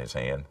beer in his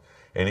hand.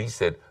 And he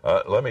said,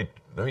 let me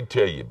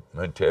tell you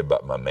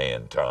about my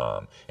man,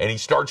 Tom. And he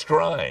starts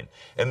crying.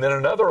 And then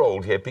another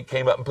old hippie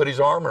came up and put his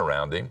arm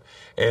around him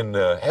and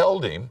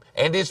held him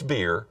and his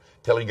beer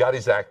till he got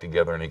his act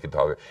together and he could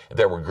talk.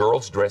 There were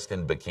girls dressed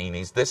in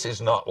bikinis. This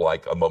is not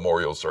like a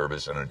memorial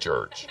service in a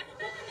church.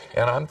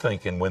 And I'm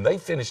thinking, when they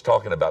finish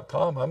talking about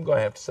Tom, I'm going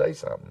to have to say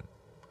something.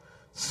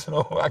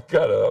 So I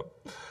got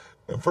up.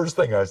 The first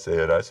thing I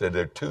said,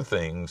 there are two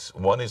things.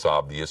 One is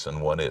obvious and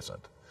one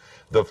isn't.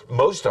 The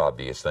most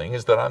obvious thing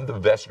is that I'm the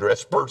best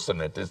dressed person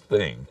at this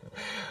thing.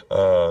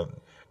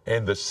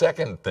 And the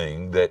second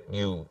thing that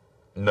you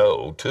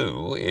know,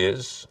 too,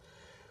 is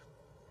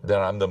that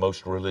I'm the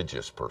most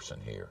religious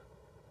person here.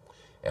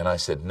 And I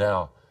said,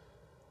 now,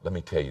 let me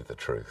tell you the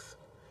truth.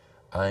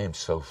 I am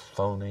so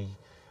phony,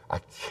 I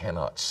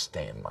cannot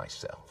stand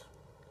myself.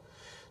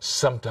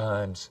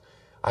 Sometimes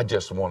I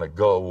just want to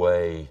go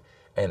away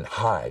and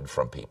hide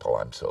from people.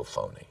 I'm so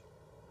phony.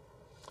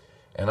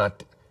 And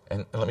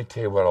let me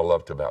tell you what I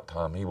loved about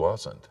Tom. He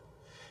wasn't.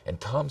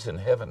 And Tom's in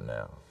heaven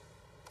now.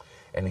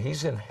 And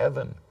he's in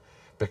heaven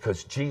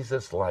because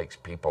Jesus likes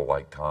people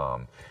like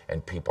Tom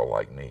and people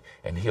like me.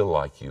 And he'll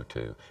like you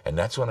too. And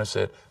that's when I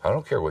said, I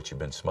don't care what you've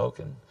been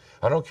smoking.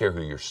 I don't care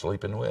who you're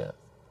sleeping with.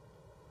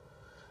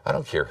 I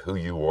don't care who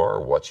you are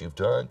or what you've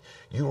done.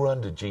 You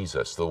run to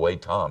Jesus the way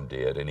Tom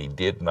did. And he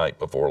did night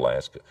before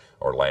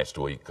last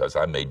week because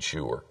I made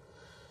sure.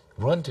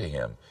 Run to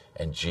him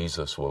and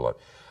Jesus will love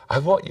you. I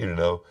want you to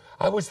know,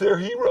 I was their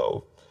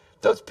hero.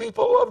 Those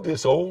people loved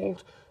this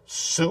old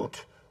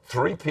suit,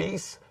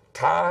 three-piece,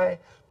 tie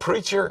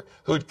preacher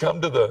who'd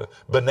come to the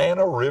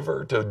Banana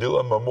River to do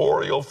a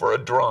memorial for a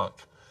drunk.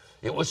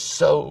 It was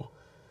so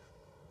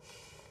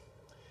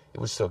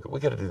good. We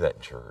got to do that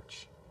in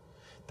church.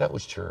 That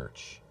was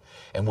church.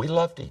 And we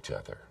loved each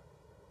other.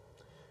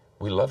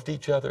 We loved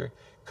each other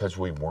because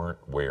we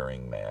weren't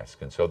wearing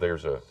masks. And so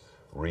there's a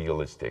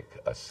realistic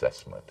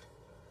assessment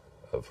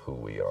of who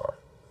we are.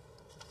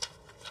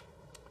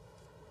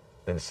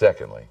 Then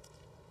secondly,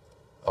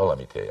 let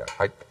me tell you,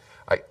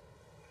 let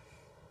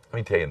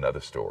me tell you another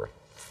story.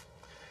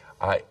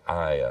 I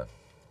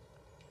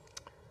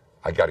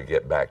got to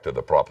get back to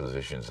the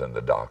propositions and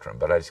the doctrine,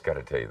 but I just got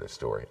to tell you this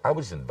story. I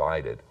was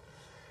invited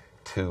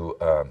to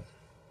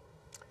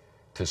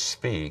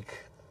speak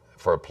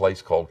for a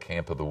place called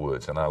Camp of the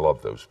Woods, and I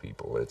love those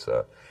people. It's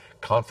a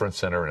conference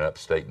center in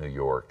upstate New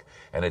York,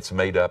 and it's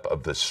made up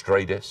of the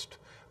straightest,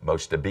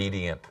 most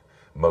obedient,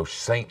 most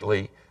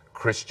saintly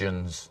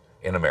Christians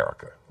in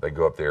America. They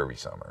go up there every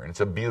summer, and it's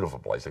a beautiful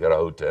place. They got a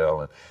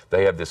hotel, and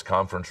they have this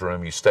conference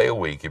room. You stay a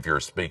week if you're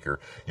a speaker.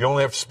 You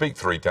only have to speak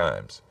 3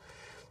 times.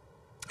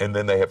 And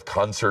then they have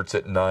concerts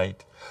at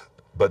night.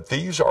 But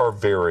these are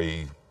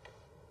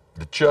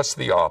just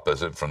the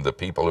opposite from the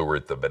people who were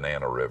at the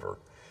Banana River.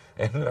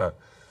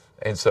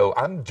 And so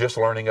I'm just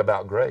learning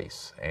about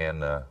grace.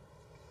 And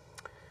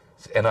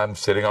I'm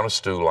sitting on a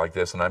stool like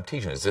this, and I'm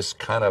teaching. It's this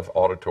kind of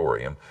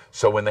auditorium.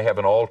 So when they have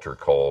an altar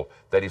call,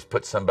 they just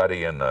put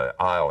somebody in the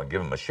aisle and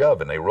give them a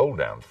shove, and they roll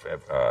down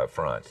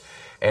front.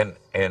 And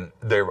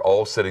they're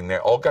all sitting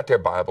there, all got their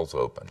Bibles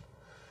open.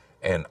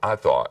 And I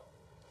thought,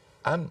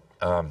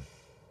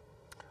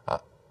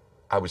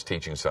 I was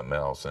teaching something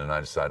else, and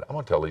I decided, I'm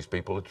going to tell these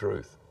people the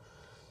truth.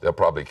 They'll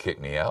probably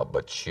kick me out,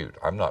 but shoot,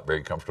 I'm not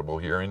very comfortable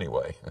here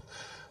anyway.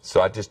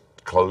 So I just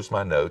closed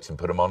my notes and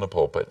put them on the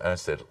pulpit, and I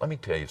said, let me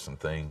tell you some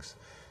things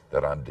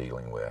that I'm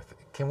dealing with.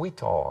 Can we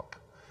talk?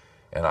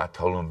 And I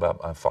told them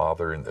about my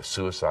father and the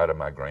suicide of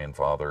my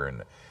grandfather and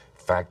the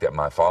fact that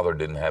my father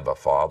didn't have a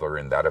father,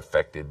 and that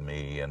affected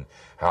me, and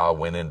how I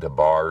went into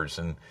bars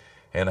and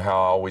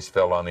how I always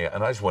fell on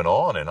and I just went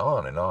on and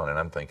on and on, and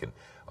I'm thinking,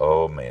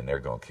 oh man, they're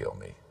going to kill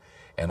me.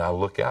 And I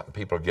look out, and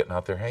people are getting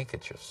out their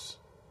handkerchiefs,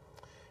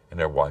 and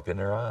they're wiping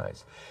their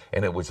eyes.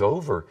 And it was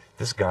over.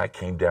 This guy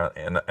came down,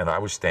 and I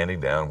was standing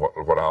down,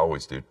 what I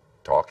always do,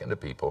 talking to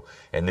people.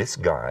 And this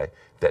guy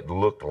that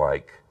looked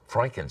like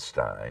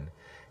Frankenstein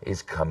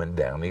is coming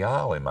down the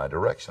aisle in my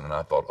direction. And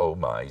I thought, oh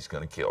my, he's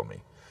going to kill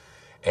me.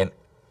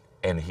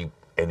 And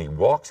he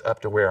walks up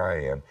to where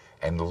I am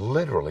and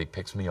literally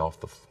picks me off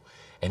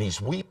and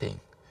he's weeping.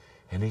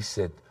 And he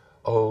said,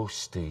 oh,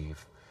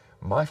 Steve,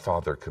 my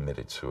father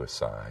committed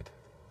suicide.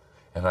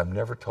 And I've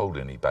never told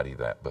anybody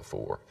that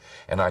before.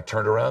 And I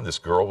turned around. This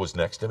girl was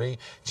next to me.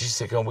 She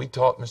said, can we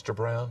talk, Mr.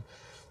 Brown?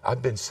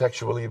 I've been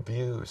sexually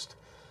abused,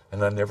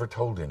 and I never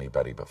told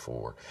anybody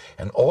before.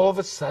 And all of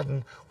a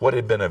sudden, what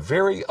had been a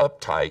very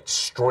uptight,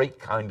 straight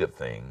kind of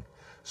thing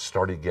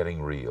started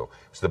getting real.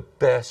 It was the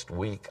best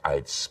week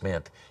I'd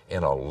spent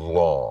in a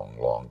long,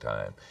 long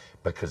time,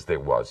 because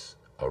there was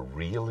a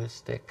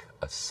realistic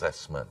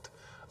assessment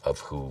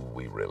of who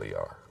we really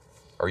are.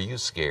 Are you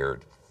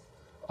scared?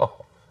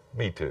 Oh,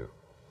 me too.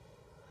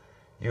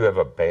 You have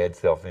a bad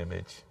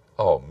self-image?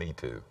 Oh, me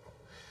too.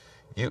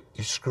 You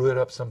screw it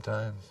up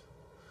sometimes?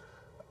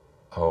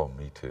 Oh,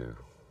 me too.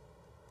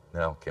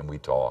 Now, can we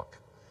talk?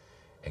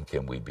 And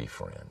can we be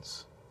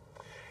friends?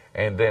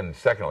 And then,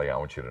 secondly, I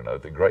want you to know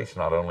that grace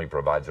not only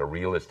provides a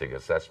realistic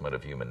assessment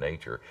of human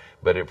nature,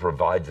 but it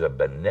provides a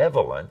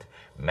benevolent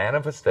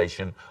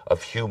manifestation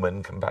of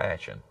human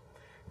compassion.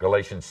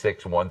 Galatians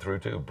 6, 1 through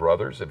 2,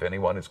 brothers, if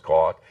anyone is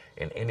caught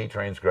in any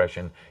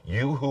transgression,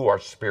 you who are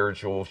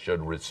spiritual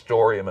should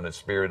restore him in a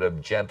spirit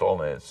of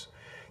gentleness.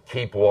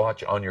 Keep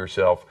watch on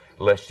yourself,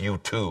 lest you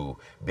too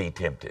be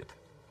tempted.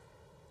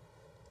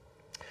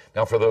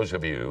 Now, for those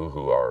of you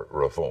who are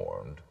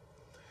Reformed,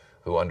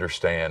 who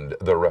understand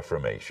the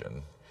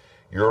Reformation,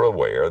 you're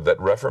aware that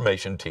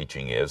Reformation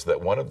teaching is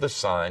that one of the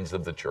signs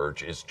of the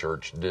church is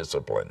church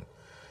discipline,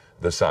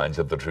 the signs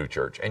of the true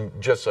church.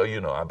 And just so you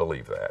know, I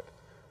believe that.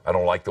 I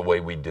don't like the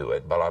way we do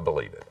it, but I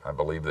believe it. I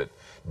believe that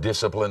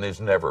discipline is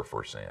never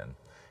for sin.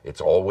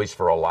 It's always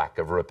for a lack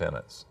of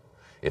repentance.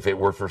 If it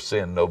were for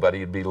sin, nobody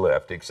would be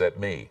left except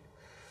me.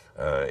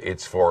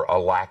 It's for a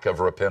lack of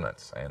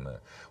repentance. And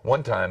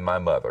one time my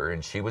mother,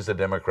 and she was a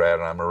Democrat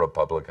and I'm a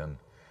Republican,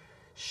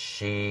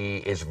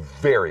 she is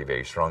very,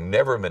 very strong,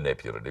 never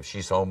manipulative.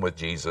 She's home with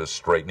Jesus,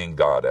 straightening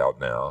God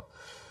out now.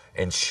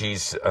 And she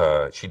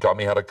taught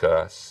me how to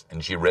cuss,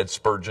 and she read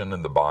Spurgeon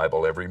in the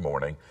Bible every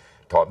morning,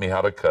 taught me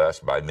how to cuss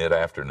by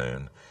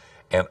mid-afternoon,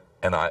 and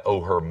I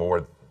owe her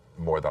more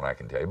than I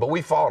can tell you. But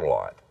we fought a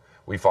lot.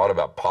 We fought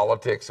about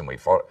politics, and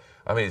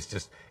it's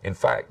just, in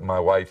fact,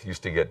 my wife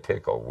used to get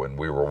tickled when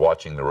we were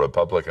watching the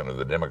Republican or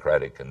the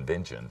Democratic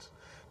conventions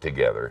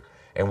together,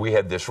 and we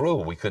had this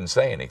rule, we couldn't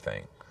say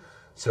anything.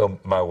 So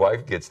my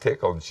wife gets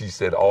tickled, and she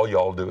said, all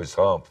y'all do is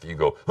hump. You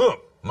go,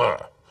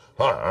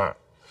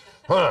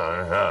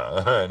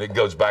 and it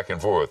goes back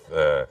and forth.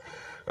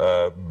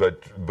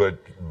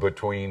 But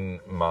between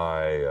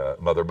my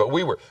mother, but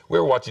we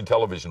were watching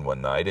television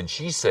one night, and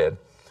she said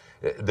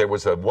there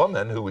was a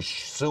woman who was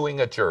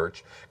suing a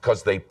church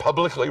because they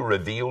publicly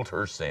revealed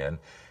her sin,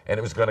 and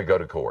it was going to go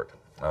to court,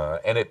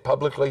 and it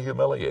publicly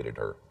humiliated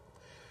her.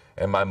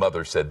 And my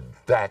mother said,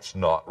 that's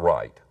not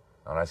right.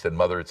 And I said,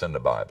 Mother, it's in the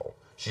Bible.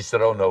 She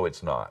said, oh no,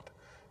 it's not.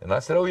 And I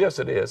said, oh, yes,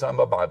 it is. I'm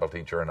a Bible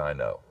teacher and I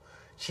know.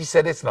 She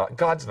said, it's not.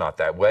 God's not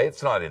that way.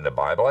 It's not in the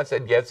Bible. I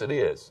said, yes, it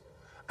is.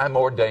 I'm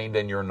ordained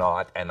and you're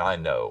not, and I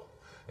know.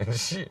 And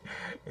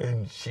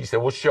she said,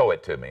 well, show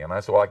it to me. And I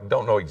said, well, I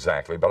don't know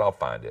exactly, but I'll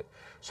find it.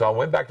 So I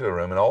went back to the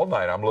room, and all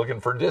night I'm looking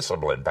for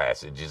discipline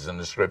passages in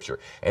the Scripture.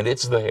 And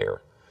it's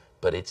there,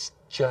 but it's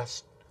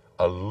just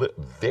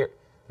there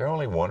are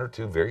only one or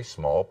two very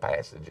small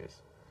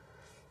passages.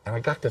 And I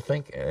got to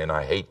think, and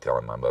I hate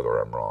telling my mother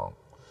I'm wrong.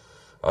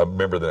 I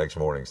remember the next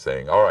morning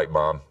saying, all right,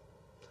 Mom,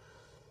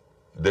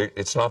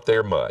 it's not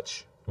there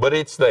much, but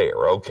it's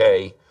there,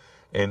 okay?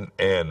 And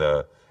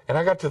I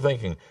got to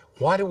thinking,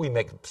 why do we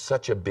make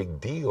such a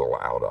big deal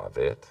out of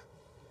it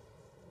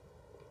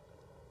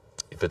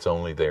if it's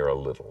only there a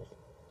little?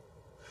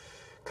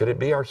 Could it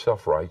be our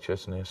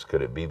self-righteousness?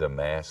 Could it be the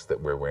mask that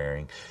we're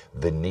wearing?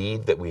 The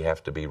need that we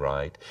have to be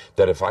right?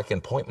 That if I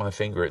can point my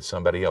finger at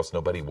somebody else,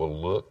 nobody will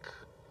look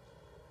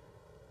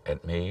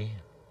at me?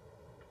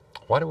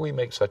 Why do we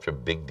make such a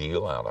big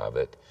deal out of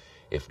it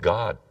if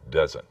God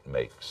doesn't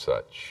make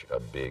such a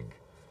big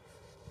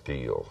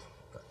deal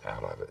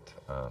out of it?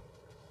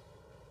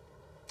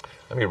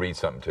 Let me read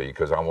something to you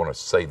because I want to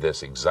say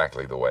this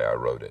exactly the way I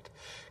wrote it.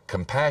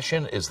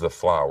 Compassion is the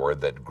flower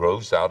that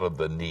grows out of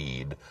the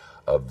need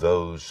of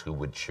those who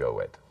would show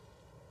it.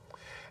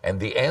 And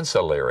the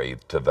ancillary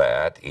to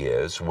that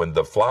is when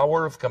the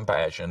flower of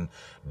compassion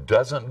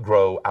doesn't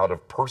grow out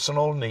of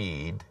personal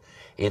need,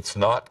 it's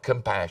not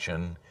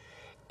compassion,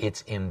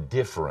 it's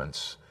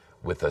indifference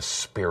with a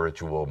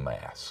spiritual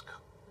mask.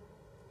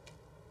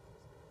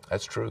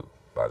 That's true,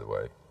 by the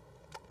way.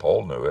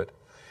 Paul knew it.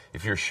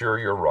 If you're sure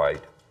you're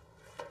right,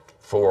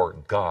 for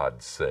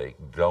God's sake,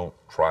 don't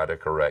try to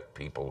correct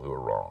people who are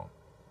wrong.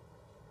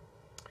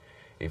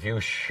 If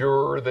you're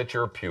sure that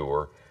you're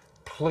pure,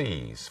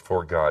 please,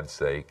 for God's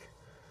sake,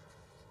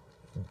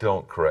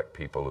 don't correct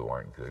people who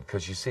aren't good.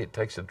 Because you see, it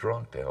takes a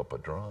drunk to help a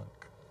drunk.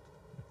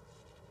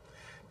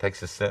 It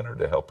takes a sinner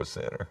to help a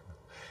sinner.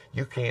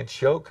 You can't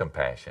show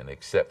compassion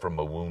except from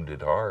a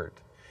wounded heart.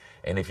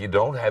 And if you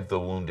don't have the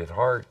wounded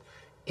heart,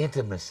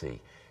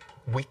 intimacy,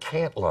 we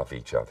can't love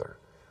each other,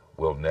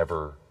 will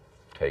never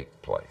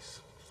take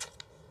place.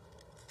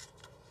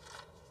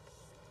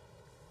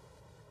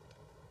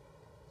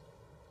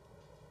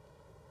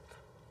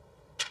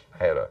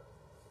 I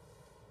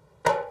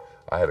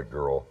had a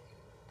girl,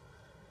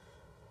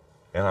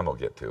 and I'm going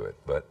to get to it,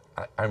 but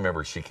I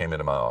remember she came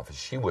into my office.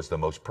 She was the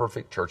most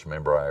perfect church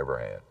member I ever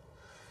had.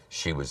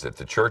 She was at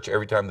the church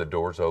every time the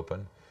doors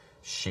opened.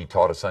 She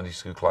taught a Sunday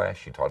school class.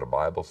 She taught a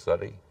Bible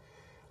study.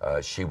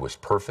 She was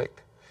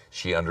perfect.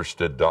 She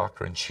understood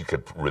doctrine. She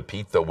could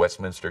repeat the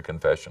Westminster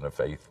Confession of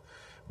Faith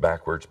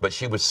backwards, but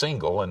she was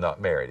single and not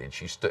married. And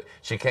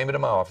she came into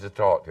my office to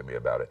talk to me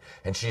about it.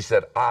 And she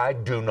said, I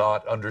do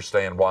not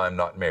understand why I'm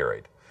not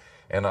married.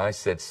 And I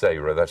said,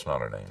 Sarah, that's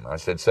not her name. I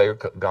said, Sarah,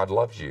 God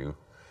loves you.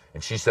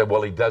 And she said,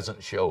 well, he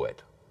doesn't show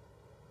it.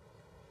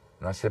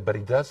 And I said, but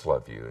he does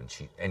love you.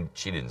 And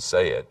she didn't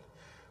say it,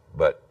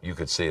 but you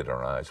could see it in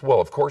her eyes. Well,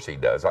 of course he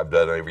does. I've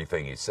done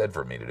everything he said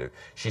for me to do.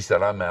 She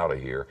said, I'm out of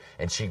here.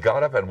 And she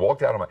got up and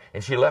walked out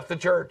and she left the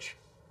church.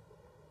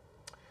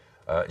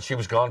 She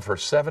was gone for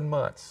 7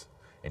 months.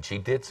 And she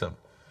did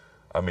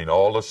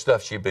all the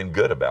stuff she'd been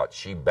good about.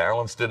 She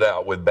balanced it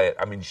out with bad.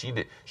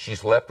 She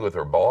slept with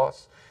her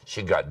boss.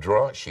 She got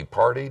drunk. She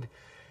partied.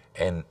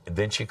 And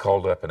then she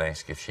called up and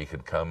asked if she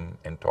could come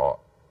and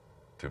talk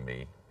to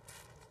me.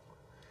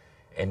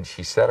 And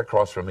she sat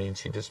across from me and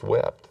she just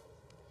wept.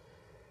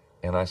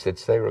 And I said,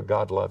 Sarah,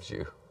 God loves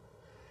you.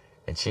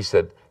 And she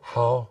said,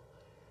 how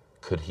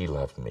could he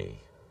love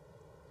me?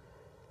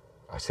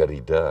 I said,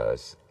 he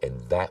does. And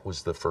that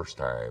was the first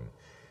time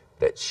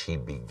that she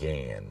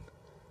began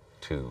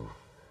to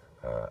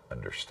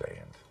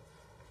understand.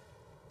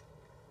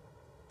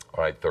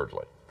 All right,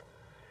 thirdly,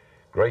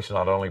 grace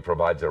not only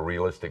provides a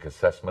realistic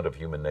assessment of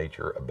human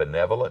nature, a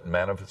benevolent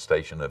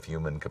manifestation of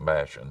human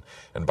compassion.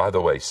 And by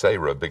the way,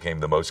 Sarah became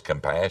the most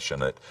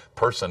compassionate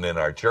person in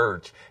our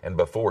church, and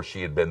before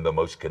she had been the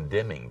most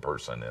condemning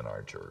person in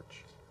our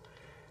church.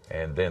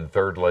 And then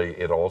thirdly,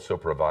 it also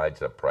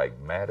provides a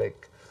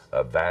pragmatic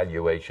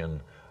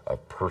evaluation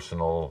of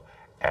personal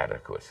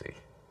adequacy.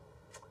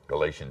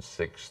 Galatians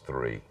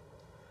 6:3.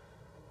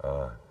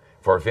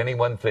 For if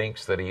anyone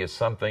thinks that he is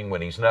something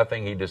when he's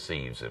nothing, he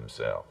deceives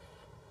himself.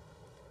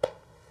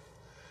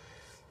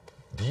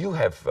 Do you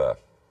have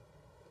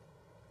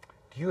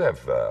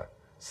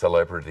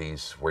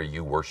celebrities where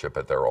you worship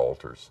at their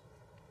altars?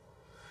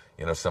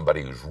 You know,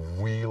 somebody who's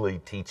really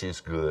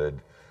teaches good,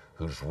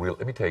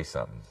 let me tell you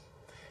something.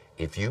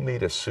 If you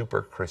meet a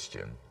super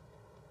Christian,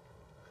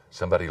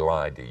 somebody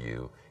lied to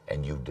you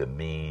and you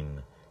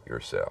demean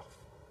yourself.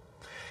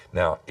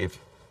 Now, if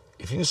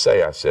you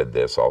say I said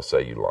this, I'll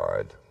say you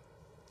lied.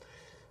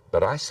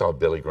 But I saw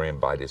Billy Graham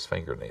bite his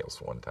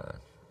fingernails one time.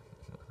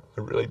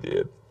 I really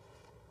did.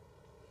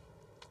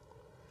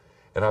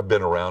 And I've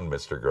been around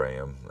Mr.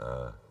 Graham.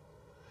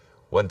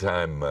 One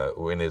time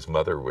when his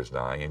mother was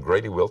dying, and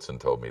Grady Wilson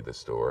told me this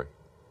story.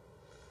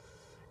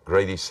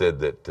 Grady said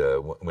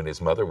that when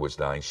his mother was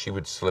dying, she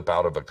would slip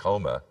out of a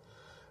coma,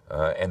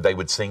 and they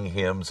would sing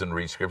hymns and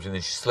read scripture, and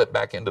then she slipped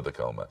back into the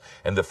coma,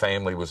 and the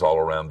family was all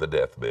around the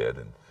deathbed.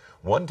 And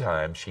one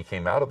time she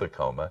came out of the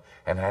coma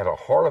and had a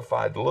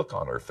horrified look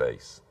on her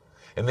face,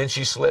 and then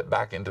she slipped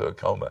back into a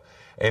coma.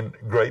 And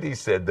Grady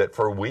said that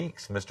for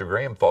weeks, Mr.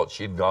 Graham thought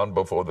she'd gone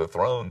before the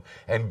throne,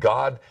 and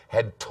God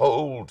had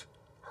told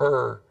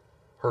her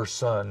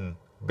son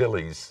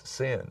Billy's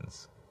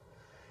sins.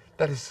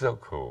 That is so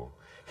cool.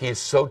 He is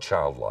so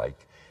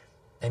childlike,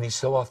 and he's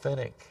so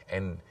authentic.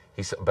 And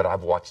but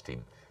I've watched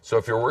him. So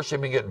if you're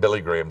worshiping at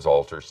Billy Graham's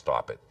altar,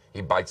 stop it.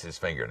 He bites his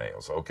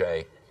fingernails,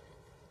 okay?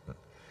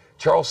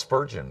 Charles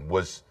Spurgeon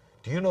was,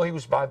 do you know he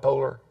was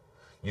bipolar?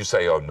 You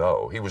say, oh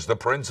no, he was the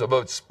Prince of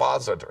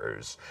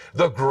Expositors,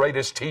 the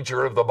greatest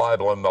teacher of the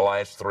Bible in the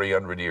last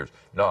 300 years.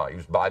 No, he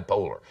was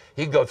bipolar.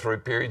 He'd go through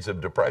periods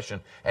of depression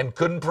and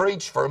couldn't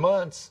preach for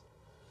months.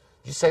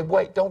 You say,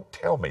 wait, don't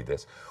tell me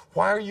this.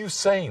 Why are you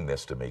saying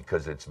this to me?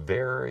 Because it's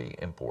very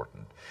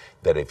important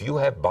that if you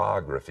have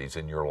biographies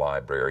in your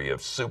library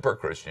of super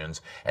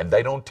Christians and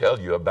they don't tell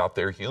you about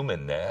their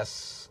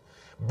humanness,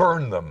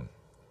 burn them.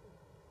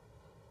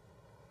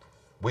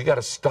 We got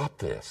to stop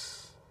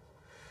this.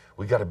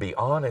 We got to be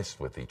honest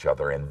with each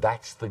other, and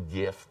that's the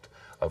gift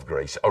of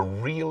grace, a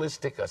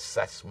realistic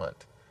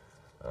assessment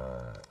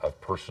of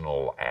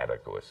personal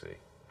adequacy.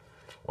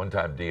 One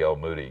time D.L.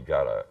 Moody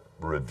got a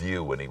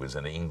review when he was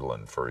in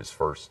England for his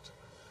first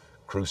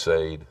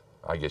crusade.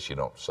 I guess you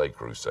don't say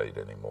crusade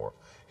anymore.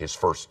 His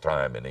first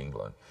time in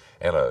England.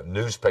 And a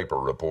newspaper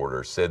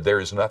reporter said, there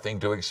is nothing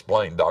to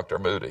explain Dr.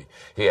 Moody.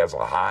 He has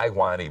a high,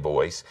 whiny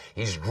voice.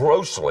 He's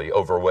grossly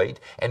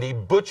overweight, and he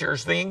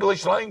butchers the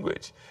English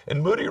language.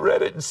 And Moody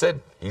read it and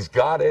said, he's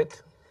got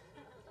it.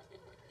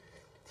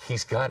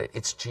 He's got it.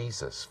 It's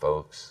Jesus,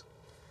 folks.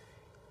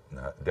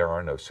 No, there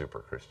are no super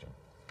Christians.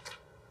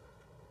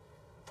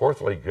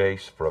 Fourthly,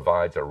 grace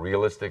provides a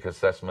realistic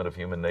assessment of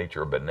human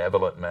nature, a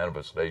benevolent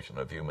manifestation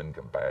of human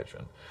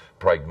compassion,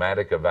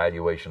 pragmatic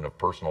evaluation of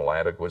personal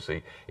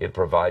adequacy. It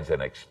provides an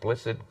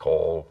explicit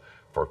call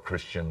for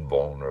Christian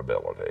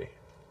vulnerability.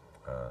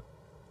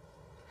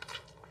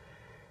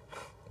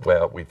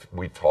 Well,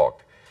 we've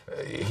talked.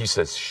 He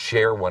says,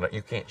 share one.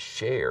 You can't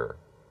share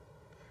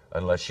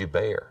unless you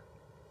bear.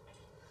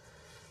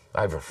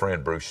 I have a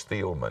friend, Bruce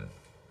Thielman,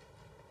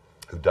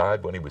 who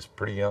died when he was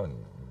pretty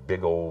young,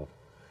 big old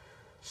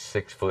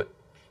 6'5"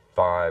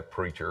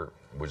 preacher,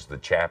 was the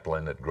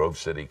chaplain at Grove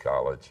City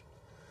College.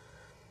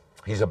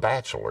 He's a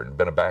bachelor and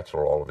been a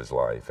bachelor all of his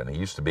life. And he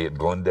used to be at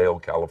Glendale,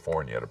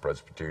 California at a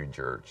Presbyterian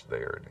church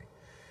there. And he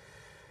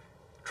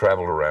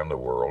traveled around the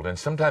world. And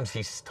sometimes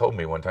he told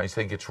me one time, he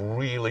said, he gets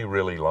really,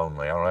 really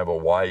lonely. I don't have a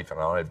wife and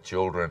I don't have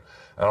children.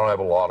 I don't have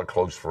a lot of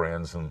close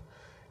friends.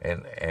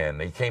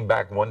 And he came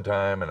back one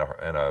time and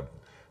a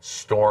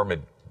storm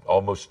had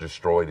almost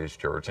destroyed his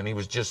church, and he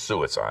was just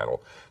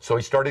suicidal. So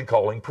he started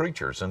calling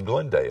preachers in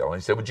Glendale, and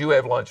he said, would you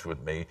have lunch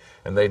with me?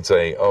 And they'd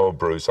say, oh,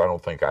 Bruce, I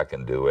don't think I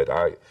can do it.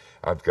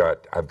 I've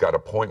got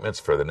appointments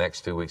for the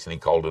next 2 weeks. And he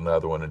called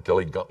another one until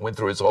he went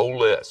through his whole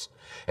list.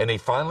 And he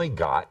finally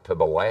got to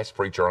the last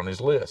preacher on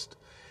his list.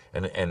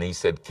 And he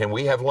said, can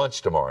we have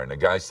lunch tomorrow? And the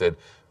guy said,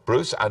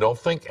 Bruce, I don't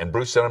think. And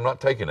Bruce said, I'm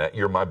not taking that.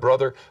 You're my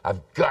brother.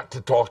 I've got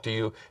to talk to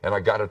you, and I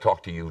got to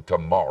talk to you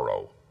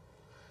tomorrow.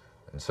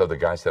 And so the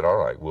guy said, all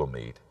right, we'll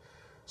meet.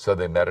 So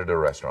they met at a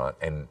restaurant,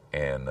 and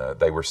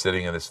they were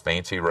sitting in this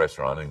fancy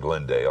restaurant in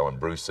Glendale, and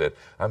Bruce said,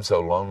 I'm so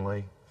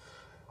lonely.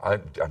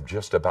 I'm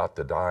just about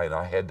to die, and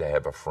I had to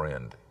have a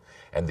friend.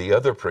 And the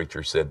other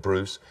preacher said,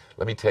 Bruce,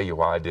 let me tell you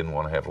why I didn't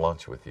want to have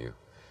lunch with you.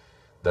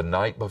 The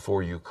night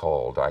before you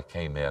called, I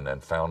came in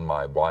and found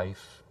my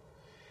wife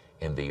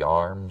in the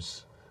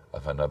arms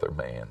of another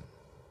man.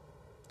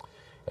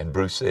 And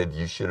Bruce said,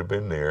 you should have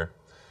been there.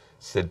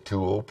 Said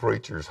two old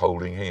preachers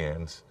holding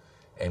hands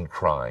and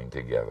crying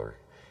together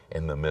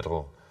in the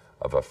middle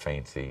of a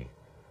fancy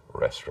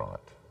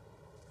restaurant.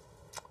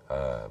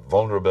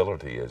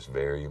 Vulnerability is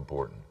very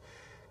important,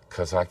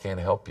 because I can't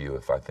help you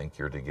if I think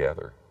you're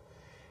together,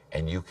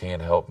 and you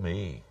can't help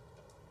me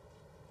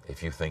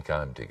if you think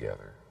I'm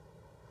together.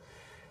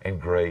 And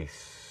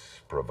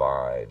grace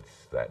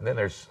provides that. And then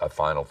there's a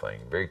final thing,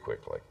 very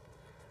quickly.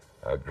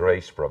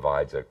 Grace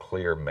provides a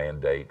clear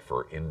mandate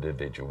for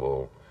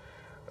individual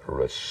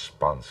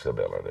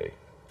responsibility.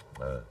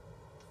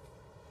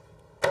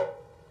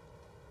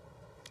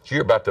 Did you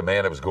hear about the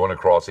man that was going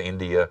across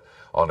India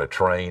on a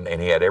train,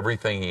 and he had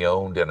everything he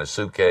owned in a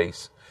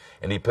suitcase,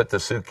 and he put the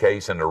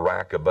suitcase in the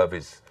rack above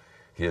his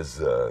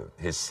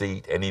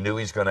seat, and he knew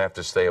he's going to have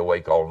to stay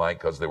awake all night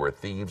because there were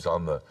thieves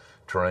on the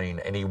train,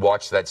 and he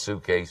watched that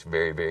suitcase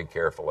very, very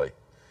carefully.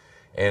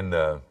 And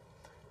at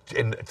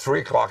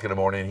 3 o'clock in the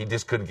morning, he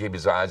just couldn't keep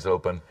his eyes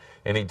open,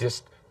 and he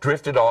just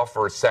drifted off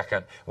for a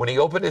second. When he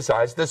opened his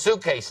eyes, the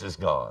suitcase is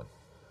gone.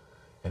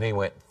 And he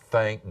went,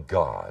 thank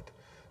God.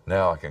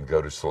 Now I can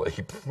go to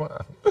sleep.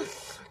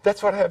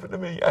 That's what happened to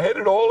me. I had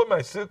it all in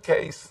my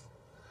suitcase.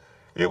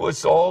 It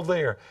was all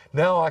there.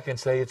 Now I can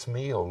say, it's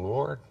me, oh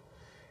Lord.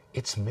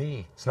 It's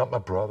me. It's not my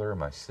brother or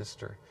my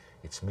sister.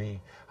 It's me.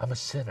 I'm a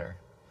sinner.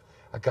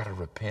 I got to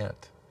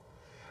repent.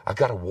 I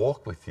got to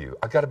walk with you.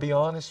 I got to be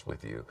honest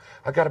with you.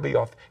 I got to be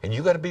off, and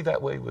you got to be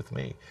that way with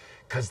me,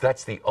 because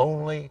that's the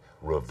only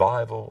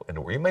revival. And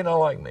you may not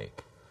like me,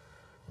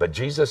 but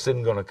Jesus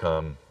isn't going to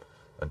come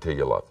until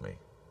you love me.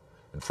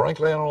 And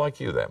frankly, I don't like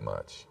you that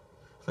much.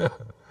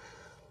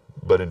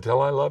 But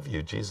until I love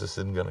you, Jesus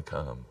isn't going to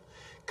come,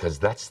 because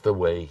that's the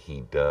way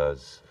he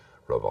does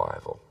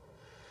revival.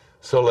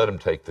 So let him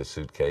take the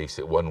suitcase.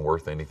 It wasn't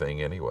worth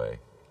anything anyway.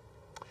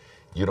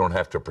 You don't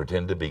have to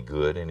pretend to be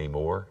good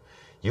anymore.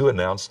 You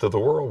announced to the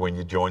world when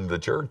you joined the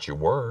church you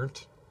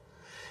weren't.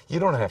 You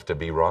don't have to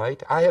be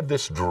right. I have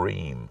this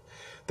dream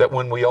that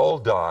when we all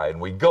die and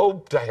we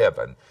go to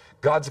heaven,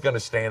 God's going to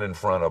stand in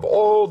front of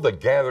all the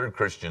gathered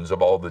Christians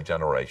of all the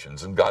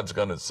generations, and God's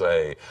going to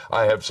say,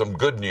 I have some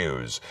good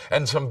news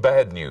and some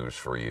bad news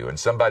for you. And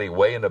somebody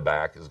way in the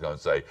back is going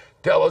to say,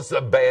 tell us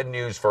the bad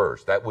news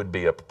first. That would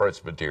be a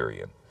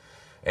Presbyterian.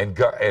 And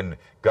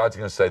God's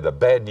going to say, the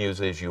bad news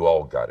is you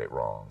all got it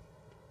wrong.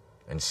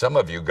 And some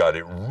of you got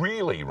it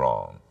really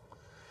wrong.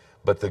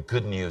 But the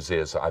good news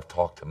is I've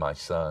talked to my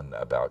son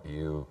about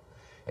you,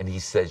 and he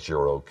says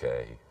you're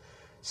okay.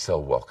 So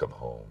welcome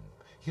home.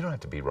 You don't have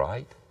to be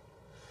right.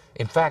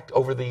 In fact,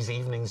 over these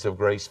evenings of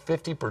grace,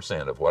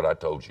 50% of what I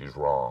told you is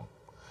wrong.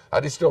 I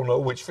just don't know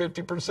which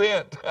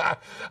 50%.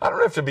 I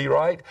don't have to be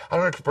right. I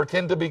don't have to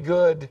pretend to be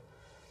good.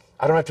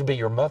 I don't have to be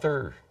your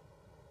mother.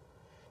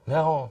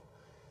 Now,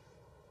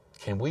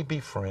 can we be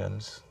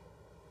friends?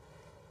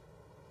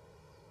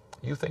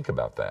 You think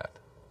about that.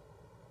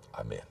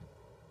 Amen.